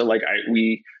there. And so like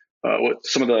with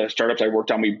some of the startups I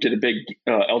worked on, we did a big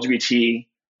LGBT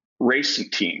racing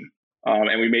team.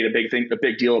 And we made a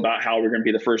big deal about how we're going to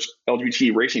be the first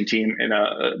LGBT racing team in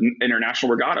an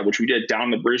international regatta, which we did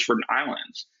down the British Virgin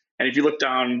Islands. And if you look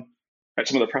down at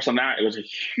some of the press on that, it was a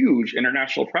huge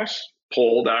international press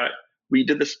poll that we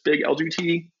did this big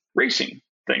LGBT racing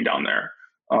thing down there.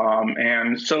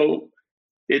 And so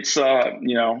it's,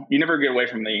 you never get away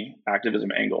from the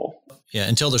activism angle. Yeah,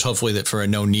 until there's hopefully that for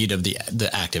no need of the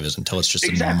activism, until it's just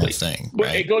a normal thing. But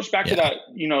right? It goes back to that,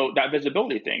 that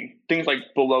visibility thing. Things like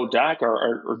Below Deck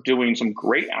are doing some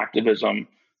great activism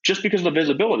just because of the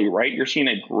visibility, right? You're seeing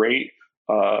a great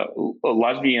a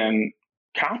lesbian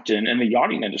captain in the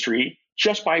yachting industry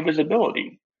just by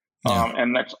visibility. Yeah.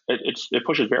 And it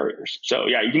pushes barriers. So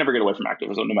yeah, you can never get away from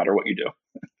activism no matter what you do.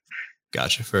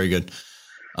 Gotcha. Very good.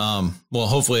 Well,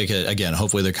 hopefully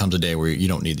there comes a day where you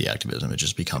don't need the activism. It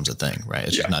just becomes a thing, right?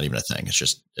 It's just not even a thing. It's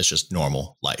just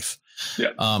normal life.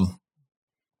 Yeah.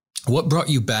 What brought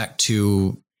you back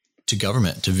to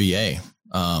government, to VA,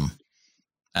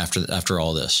 after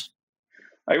all this?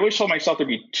 I always told myself there'd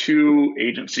be two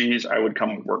agencies I would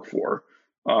come work for.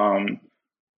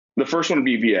 The first one would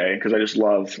be VA, because I just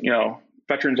love,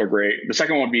 veterans are great. The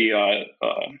second one would be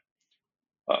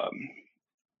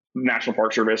National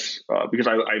Park Service, because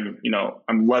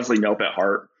I'm Leslie Knope at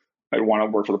heart. I want to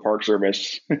work for the Park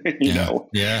Service, Yeah.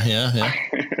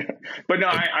 But no,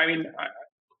 I mean,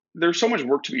 there's so much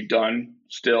work to be done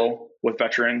still with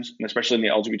veterans, and especially in the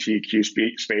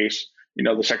LGBTQ space.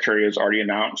 The Secretary has already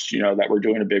announced, that we're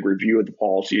doing a big review of the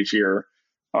policies here.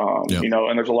 And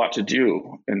there's a lot to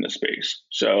do in this space.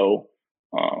 So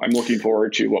I'm looking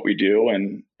forward to what we do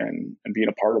and being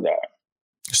a part of that.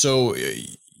 So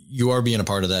you are being a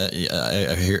part of that.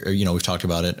 I hear, we've talked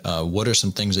about it. What are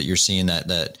some things that you're seeing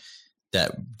that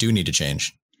do need to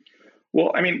change?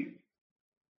 Well, I mean,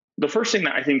 the first thing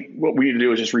that I think what we need to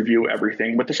do is just review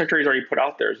everything. What the Secretary's already put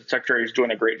out there is the Secretary is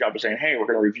doing a great job of saying, hey, we're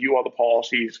going to review all the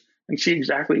policies and see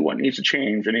exactly what needs to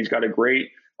change. And he's got a great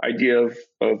idea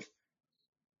of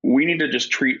we need to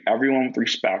just treat everyone with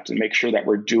respect and make sure that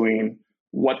we're doing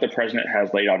what the president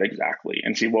has laid out exactly,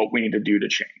 and see what we need to do to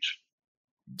change.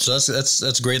 So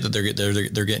that's great that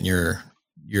they're getting your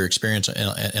experience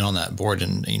and on that board,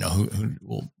 and who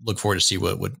will look forward to see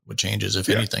what changes, if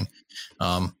anything.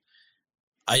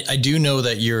 I do know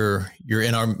that you're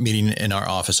in our meeting in our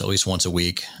office at least once a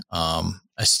week.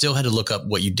 I still had to look up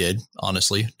what you did,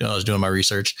 honestly. I was doing my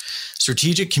research.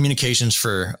 Strategic Communications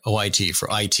for OIT, for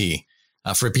IT.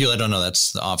 For people that don't know,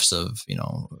 that's the Office of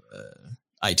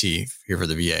IT here for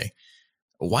the VA.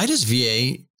 Why does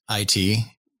VA IT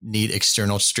need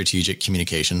external strategic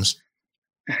communications?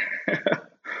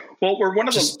 Well, we're one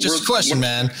of just a question,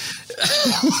 man.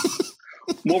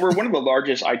 Well, we're one of the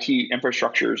largest IT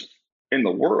infrastructures in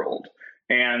the world.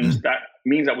 And that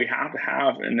means that we have to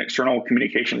have an external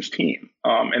communications team.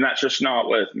 And that's just not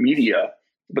with media,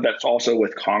 but that's also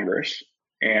with Congress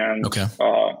and,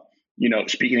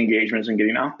 speaking engagements and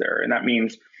getting out there. And that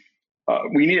means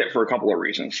we need it for a couple of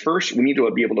reasons. First, we need to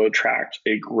be able to attract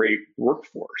a great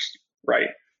workforce, right?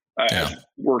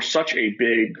 We're such a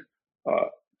big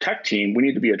tech team. We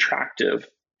need to be attractive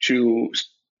to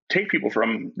take people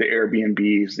from the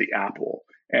Airbnbs, the Apple.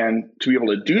 And to be able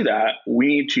to do that, we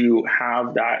need to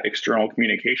have that external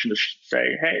communication to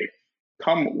say, hey,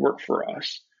 come work for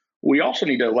us. We also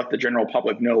need to let the general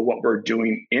public know what we're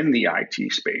doing in the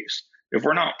IT space. If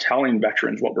we're not telling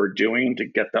veterans what we're doing to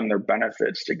get them their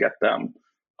benefits, to get them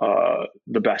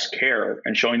the best care,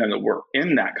 and showing them that we're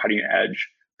in that cutting edge,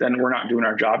 then we're not doing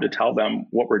our job to tell them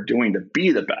what we're doing to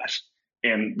be the best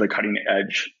in the cutting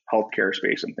edge healthcare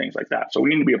space and things like that. So we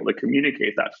need to be able to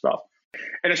communicate that stuff.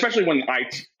 And especially when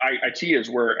IT is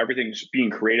where everything's being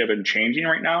creative and changing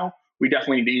right now, we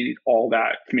definitely need all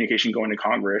that communication going to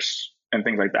Congress and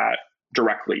things like that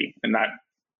directly. And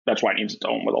that's why it needs its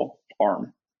own little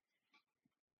arm.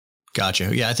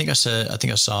 Gotcha. Yeah, I think I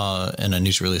saw in a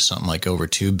news release something like over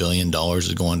 $2 billion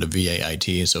is going to VA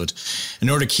IT. So it's, in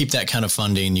order to keep that kind of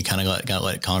funding, you kind of got to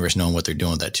let Congress know what they're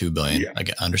doing with that $2 billion. Yeah. I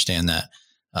understand that.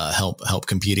 Help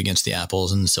compete against the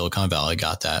Apples in Silicon Valley.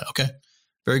 Got that. Okay.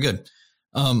 Very good.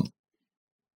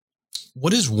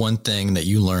 What is one thing that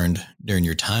you learned during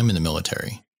your time in the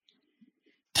military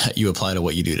that you apply to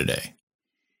what you do today?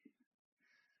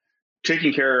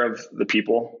 Taking care of the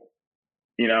people.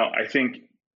 I think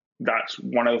that's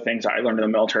one of the things I learned in the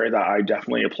military that I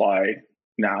definitely apply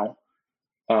now.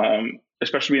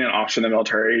 Especially being an officer in the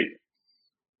military,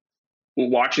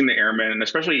 watching the airmen, and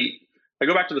especially I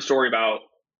go back to the story about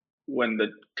when the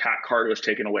TAC card was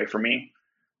taken away from me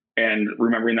and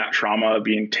remembering that trauma of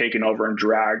being taken over and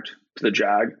dragged to the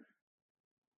JAG.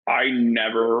 I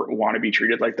never want to be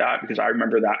treated like that because I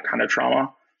remember that kind of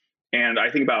trauma. And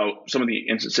I think about some of the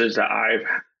instances that I've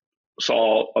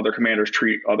saw other commanders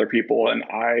treat other people, and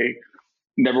I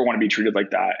never want to be treated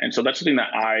like that. And so that's something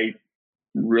that I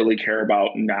really care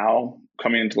about now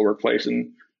coming into the workplace.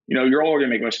 And, you're all going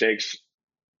to make mistakes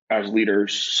as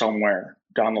leaders somewhere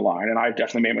down the line. And I've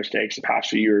definitely made mistakes the past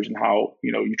few years in how,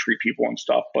 you treat people and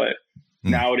stuff. But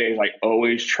nowadays, I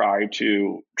always try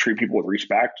to treat people with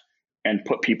respect and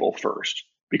put people first,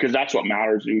 because that's what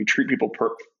matters. If you treat people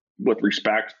with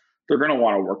respect, they're going to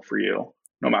want to work for you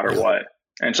no matter what.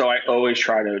 And so I always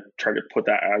try to put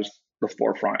that as the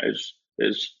forefront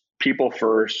is people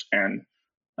first, and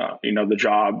the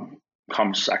job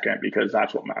comes second, because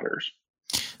that's what matters.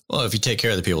 Well, if you take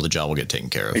care of the people, the job will get taken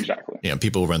care of. Exactly.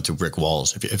 People will run through brick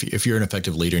walls. If you're an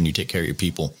effective leader and you take care of your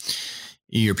people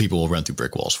will run through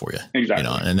brick walls for you.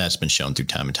 Exactly. And that's been shown through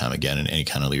time and time again in any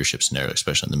kind of leadership scenario,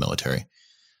 especially in the military.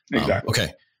 Exactly.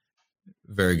 Okay.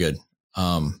 Very good.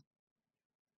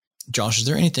 Josh, is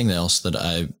there anything else that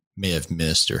I may have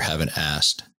missed or haven't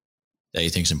asked that you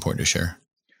think is important to share?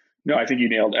 No, I think you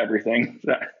nailed everything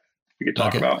that we could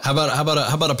talk about. How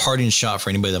about a parting shot for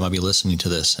anybody that might be listening to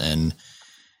this and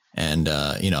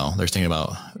they're thinking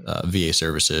about VA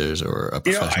services or a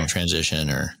professional transition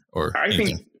or I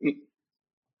anything. think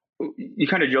you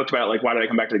kind of joked about like, why did I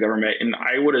come back to the government? And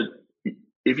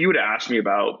if you would have asked me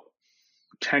about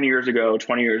 10 years ago,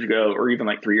 20 years ago, or even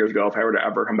like 3 years ago, if I were to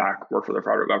ever come back, work for the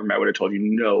federal government, I would have told you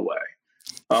no way.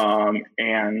 And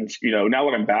now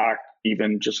that I'm back,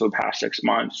 even just for the past 6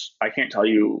 months, I can't tell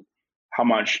you how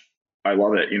much I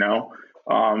love it.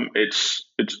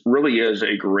 It really is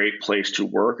a great place to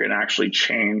work and actually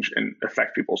change and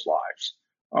affect people's lives,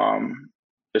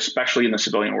 especially in the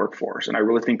civilian workforce. And I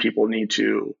really think people need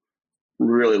to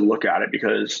really look at it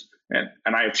because,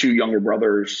 and I have 2 younger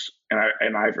brothers,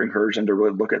 and I've encouraged them to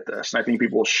really look at this. And I think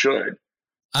people should.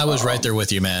 I was right there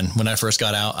with you, man. When I first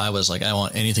got out, I was like, I don't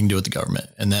want anything to do with the government.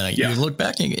 And then you look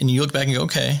back and go,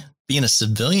 okay, being a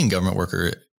civilian government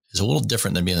worker is a little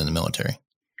different than being in the military.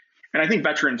 And I think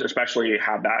veterans especially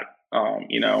have that,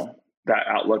 that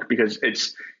outlook, because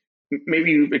it's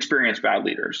maybe you've experienced bad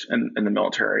leaders in the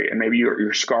military, and maybe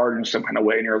you're scarred in some kind of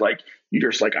way, and you're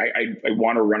just like, I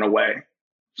want to run away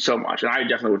so much. And I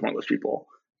definitely was one of those people.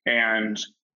 And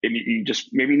you just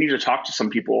maybe need to talk to some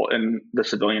people in the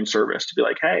civilian service to be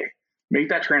like, hey, make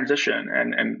that transition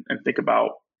and think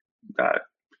about that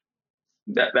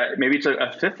maybe it's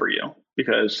a fit for you,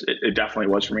 because it definitely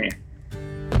was for me.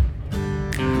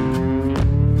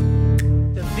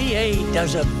 The VA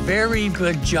does a very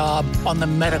good job on the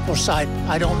medical side.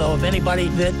 I don't know of anybody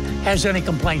that has any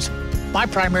complaints. My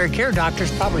primary care doctor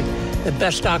is probably the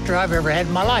best doctor I've ever had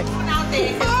in my life.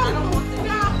 He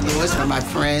was one of my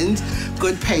friends,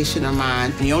 good patient of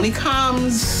mine. He only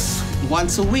comes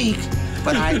once a week,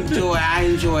 but I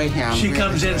enjoy him. She really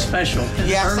comes in special.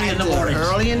 Yes, early in the morning.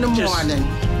 Early in the morning.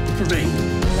 For me.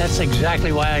 That's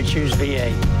exactly why I choose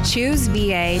VA. Choose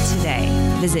VA today.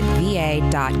 Visit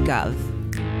va.gov.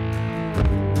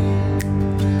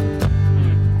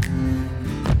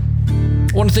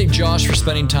 I want to thank Josh for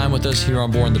spending time with us here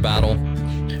on Born the Battle.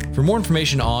 For more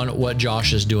information on what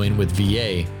Josh is doing with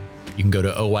VA, you can go to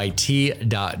oit.va.gov.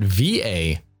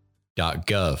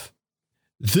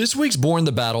 This week's Born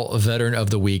the Battle Veteran of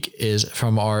the Week is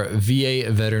from our VA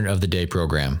Veteran of the Day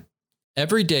program.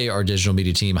 Every day, our digital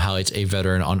media team highlights a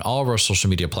veteran on all of our social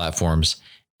media platforms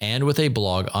and with a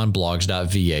blog on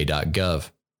blogs.va.gov.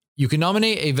 You can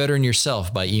nominate a veteran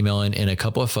yourself by emailing in a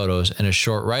couple of photos and a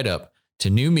short write-up to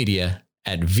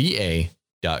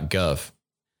newmedia@va.gov.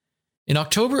 In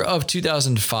October of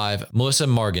 2005, Melissa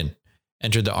Margan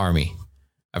entered the Army.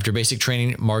 After basic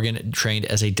training, Margan trained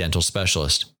as a dental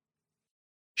specialist.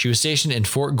 She was stationed in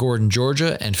Fort Gordon,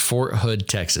 Georgia, and Fort Hood,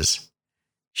 Texas.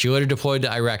 She later deployed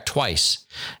to Iraq twice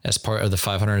as part of the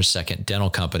 502nd Dental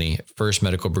Company, 1st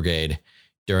Medical Brigade,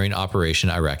 during Operation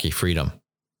Iraqi Freedom.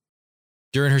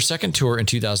 During her second tour in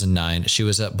 2009, she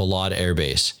was at Balad Air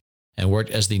Base and worked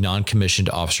as the non-commissioned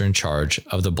officer in charge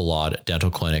of the Balad Dental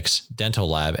Clinic's dental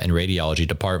lab and radiology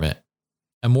department.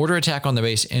 A mortar attack on the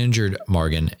base injured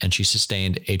Margan, and she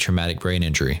sustained a traumatic brain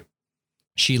injury.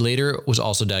 She later was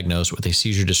also diagnosed with a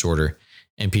seizure disorder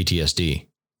and PTSD.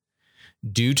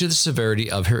 Due to the severity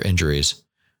of her injuries,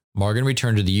 Margan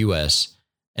returned to the U.S.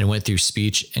 and went through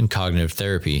speech and cognitive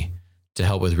therapy to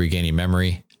help with regaining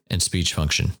memory and speech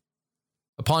function.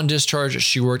 Upon discharge,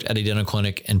 she worked at a dental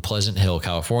clinic in Pleasant Hill,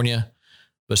 California,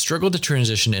 but struggled to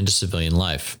transition into civilian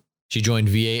life. She joined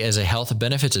VA as a health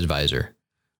benefits advisor.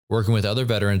 Working with other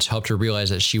veterans helped her realize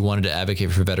that she wanted to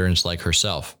advocate for veterans like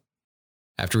herself.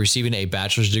 After receiving a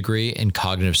bachelor's degree in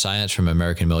cognitive science from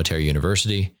American Military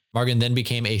University, Morgan then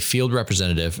became a field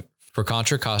representative for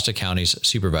Contra Costa County's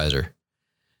supervisor.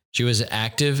 She was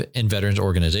active in veterans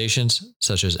organizations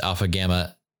such as Alpha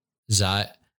Gamma Xi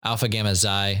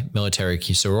Military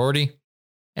Sorority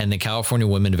and the California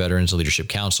Women Veterans Leadership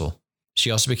Council.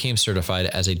 She also became certified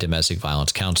as a domestic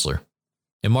violence counselor.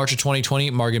 In March of 2020,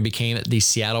 Morgan became the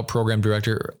Seattle Program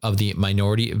Director of the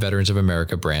Minority Veterans of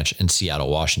America branch in Seattle,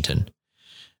 Washington.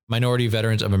 Minority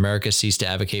Veterans of America seeks to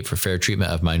advocate for fair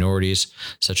treatment of minorities,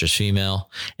 such as female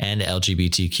and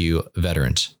LGBTQ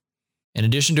veterans. In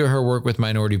addition to her work with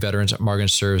minority veterans, Morgan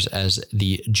serves as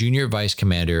the Junior Vice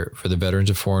Commander for the Veterans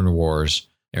of Foreign Wars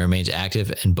and remains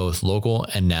active in both local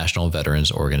and national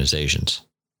veterans organizations.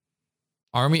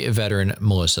 Army veteran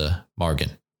Melissa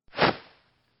Morgan,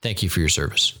 thank you for your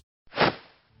service.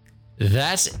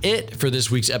 That's it for this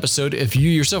week's episode. If you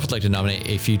yourself would like to nominate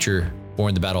a future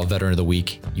Born the Battle Veteran of the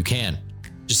Week, you can.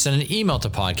 Just send an email to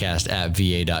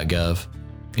podcast@va.gov,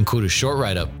 include a short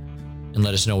write-up, and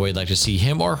let us know where you'd like to see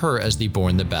him or her as the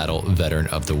Born the Battle Veteran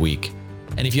of the Week.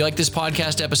 And if you like this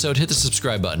podcast episode, hit the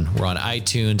subscribe button. We're on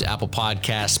iTunes, Apple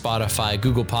Podcasts, Spotify,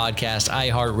 Google Podcasts,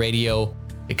 iHeartRadio,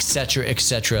 etc.,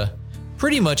 etc.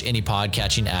 Pretty much any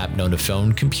podcatching app known to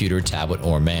phone, computer, tablet,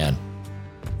 or man.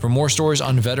 For more stories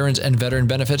on veterans and veteran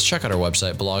benefits, check out our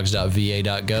website,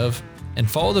 blogs.va.gov, and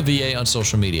follow the VA on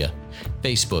social media: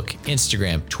 Facebook,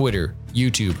 Instagram, Twitter,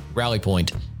 YouTube, Rally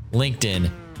Point,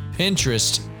 LinkedIn,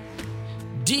 Pinterest,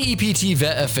 DEPT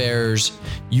Vet Affairs,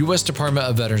 U.S. Department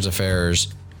of Veterans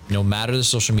Affairs. No matter the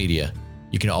social media,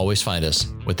 you can always find us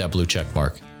with that blue check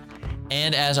mark.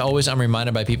 And as always, I'm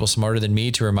reminded by people smarter than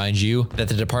me to remind you that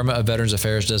the Department of Veterans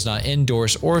Affairs does not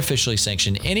endorse or officially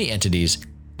sanction any entities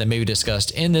that may be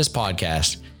discussed in this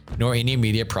podcast, nor any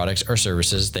media products or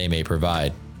services they may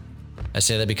provide. I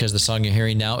say that because the song you're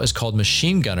hearing now is called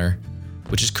Machine Gunner,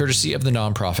 which is courtesy of the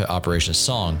nonprofit Operation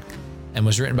Song, and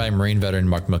was written by Marine veteran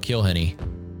Mark McIlhenny,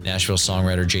 Nashville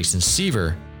songwriter Jason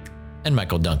Seaver, and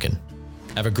Michael Duncan.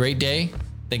 Have a great day.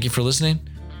 Thank you for listening,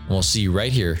 and we'll see you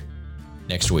right here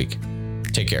next week.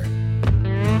 Take care.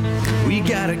 We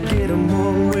gotta get them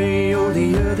one way or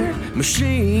the other.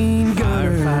 Machine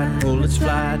gunner, firefight, bullets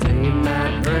fly, day and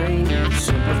night rain.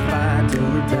 Simplify till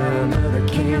we die, another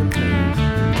campaign.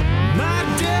 My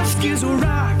desk is a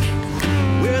rock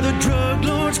where the drug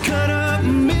lords cut up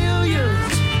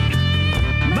millions.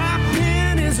 My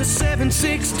pen is a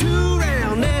 7.62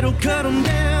 round that'll cut them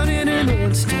down in an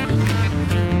instant.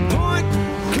 Point,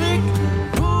 click,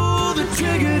 pull the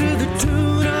trigger to the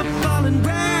tune of falling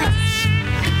brass.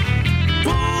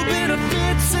 Full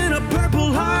benefits and a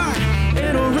purple heart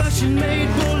and a Russian-made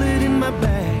bullet in my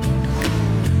bag.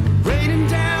 Raining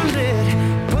down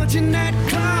lead, punching that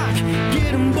clock.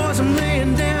 Get 'em boys, I'm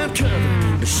laying down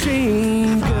cover.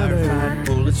 Machine gunner, firefight,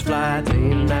 bullets fly,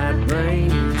 day and night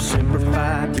rain.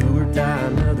 Simplify, do or die,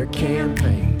 another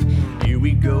campaign. Here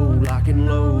we go, lock and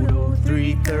load,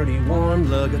 0331,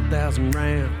 lug 1,000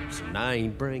 rounds, and I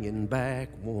ain't bringing back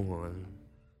one.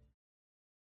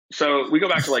 So we go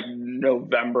back to like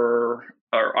November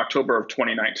or October of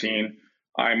 2019.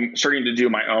 I'm starting to do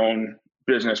my own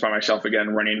business by myself again,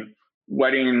 running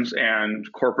weddings and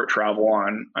corporate travel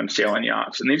on sailing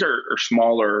yachts. And these are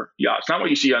smaller yachts, not what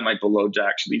you see on like below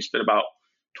decks. These fit about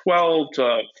 12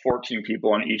 to 14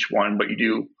 people on each one, but you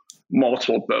do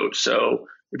multiple boats. So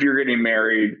if you're getting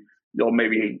married, you'll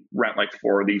maybe rent like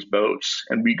 4 of these boats,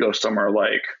 and we go somewhere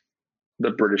like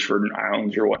the British Virgin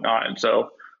Islands or whatnot. And so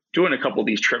doing a couple of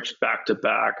these trips back to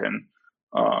back, and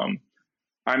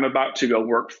I'm about to go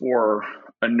work for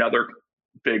another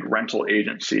big rental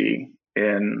agency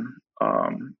in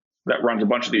that runs a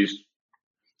bunch of these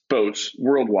boats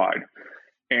worldwide.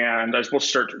 And I was supposed to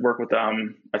start to work with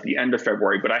them at the end of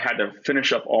February, but I had to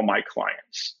finish up all my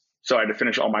clients. So I had to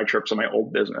finish all my trips on my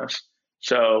old business.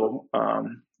 So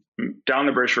down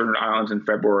the British Virgin Islands in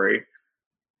February,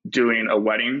 doing a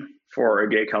wedding for a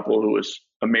gay couple who was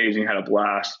amazing, had a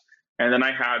blast. And then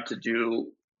I had to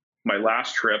do my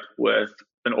last trip with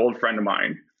an old friend of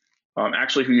mine,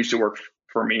 actually who used to work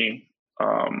for me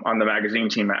on the magazine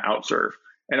team at Outserve.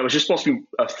 And it was just supposed to be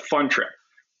a fun trip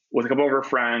with a couple of her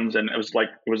friends. And it was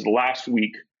the last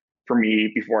week for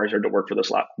me before I started to work for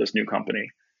this new company.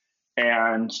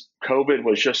 And COVID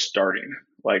was just starting.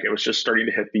 Like, it was just starting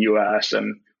to hit the US.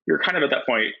 And we were kind of at that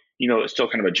point, it's still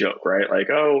kind of a joke, right? Like,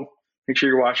 oh, make sure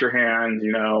you wash your hands,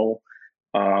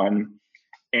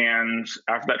 And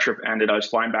after that trip ended, I was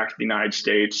flying back to the United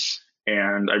States,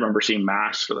 and I remember seeing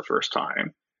masks for the first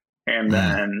time. And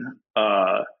then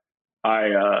I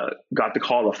got the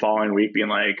call the following week being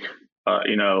like,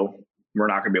 you know, we're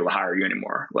not going to be able to hire you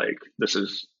anymore. Like, this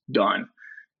is done.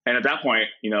 And at that point,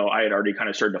 you know, I had already kind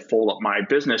of started to fold up my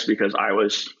business because I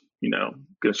was, you know,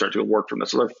 going to start to work from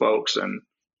this other folks. And,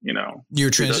 you know, you're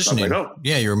transitioning. Like, oh,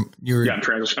 yeah, I'm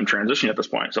transitioning at this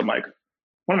point. So I'm like,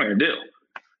 what am I going to do?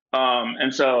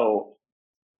 And so,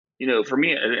 you know, for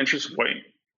me, an interesting point,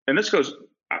 and this goes,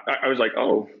 I was like,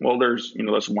 oh, well, there's, you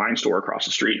know, this wine store across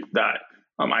the street that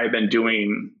I had been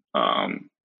doing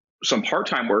some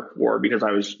part-time work for because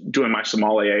I was doing my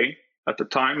sommelier at the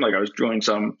time. Like I was doing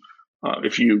some,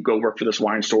 if you go work for this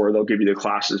wine store, they'll give you the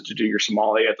classes to do your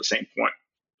sommelier at the same point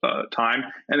time,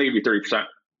 and they give you 30%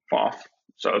 off.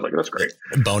 So I was like, that's great.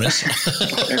 Bonus. I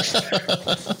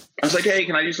was like, hey,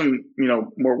 can I do some, you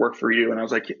know, more work for you? And I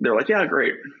was like, they're like, yeah,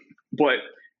 great. But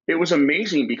it was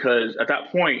amazing because at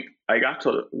that point I got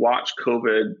to watch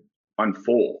COVID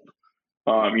unfold.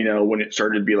 You know, when it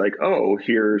started to be like, oh,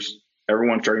 here's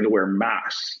everyone starting to wear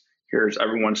masks. Here's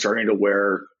everyone starting to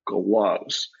wear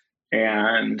gloves.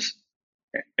 And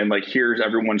like, here's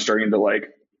everyone starting to like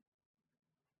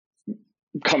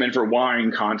come in for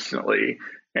wine constantly.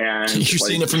 And you've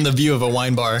like, seen it from the view of a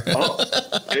wine bar.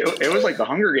 It was like the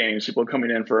Hunger Games, people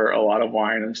coming in for a lot of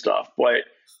wine and stuff. But,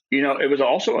 you know, it was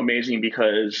also amazing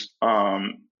because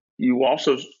you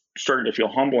also started to feel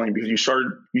humbling because you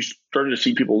started to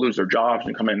see people lose their jobs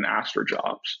and come in and ask for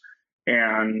jobs.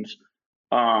 And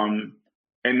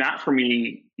that for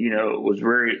me, you know, was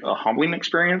a humbling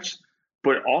experience,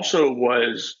 but also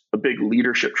was a big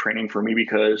leadership training for me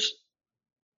because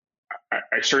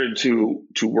I started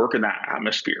to work in that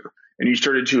atmosphere, and you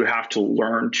started to have to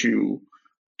learn to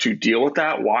deal with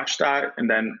that, watch that, and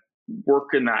then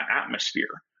work in that atmosphere.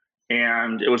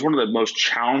 And it was one of the most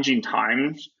challenging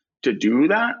times to do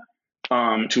that,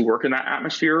 to work in that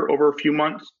atmosphere over a few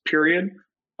months period,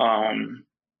 and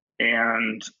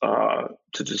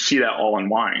to see that all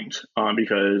unwind,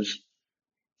 because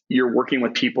you're working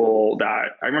with people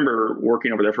that I remember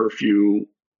working over there for a few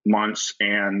months,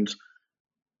 and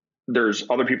there's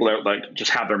other people that like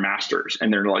just have their masters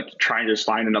and they're like trying to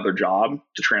find another job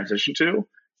to transition to.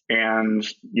 And,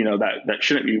 you know, that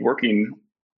shouldn't be working,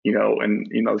 you know, and,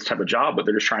 you know, this type of job, but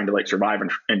they're just trying to like survive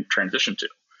and transition to.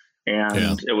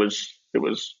 And it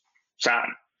was sad,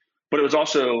 but it was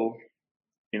also,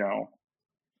 you know,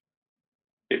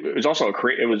 it was also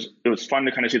it was fun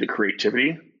to kind of see the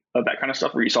creativity of that kind of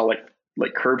stuff where you saw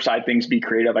like curbside things be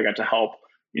creative. I got to help,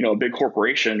 you know, a big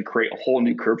corporation create a whole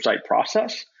new curbside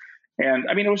process. And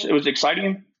I mean, it was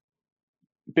exciting,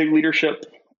 big leadership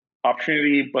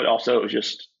opportunity, but also it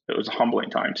was a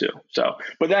humbling time too. So,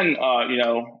 but then, you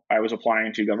know, I was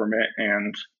applying to government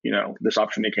and, you know, this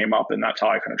opportunity came up and that's how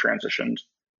I kind of transitioned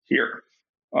here.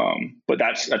 But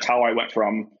that's how I went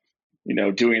from, you know,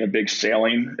 doing a big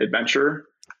sailing adventure,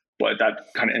 but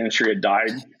that kind of industry had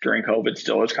died during COVID,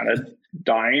 still is kind of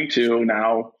dying, to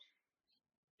now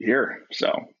here.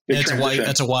 So it's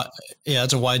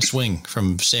a wide swing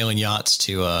from sailing yachts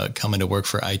to coming to work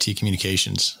for IT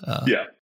communications. Yeah.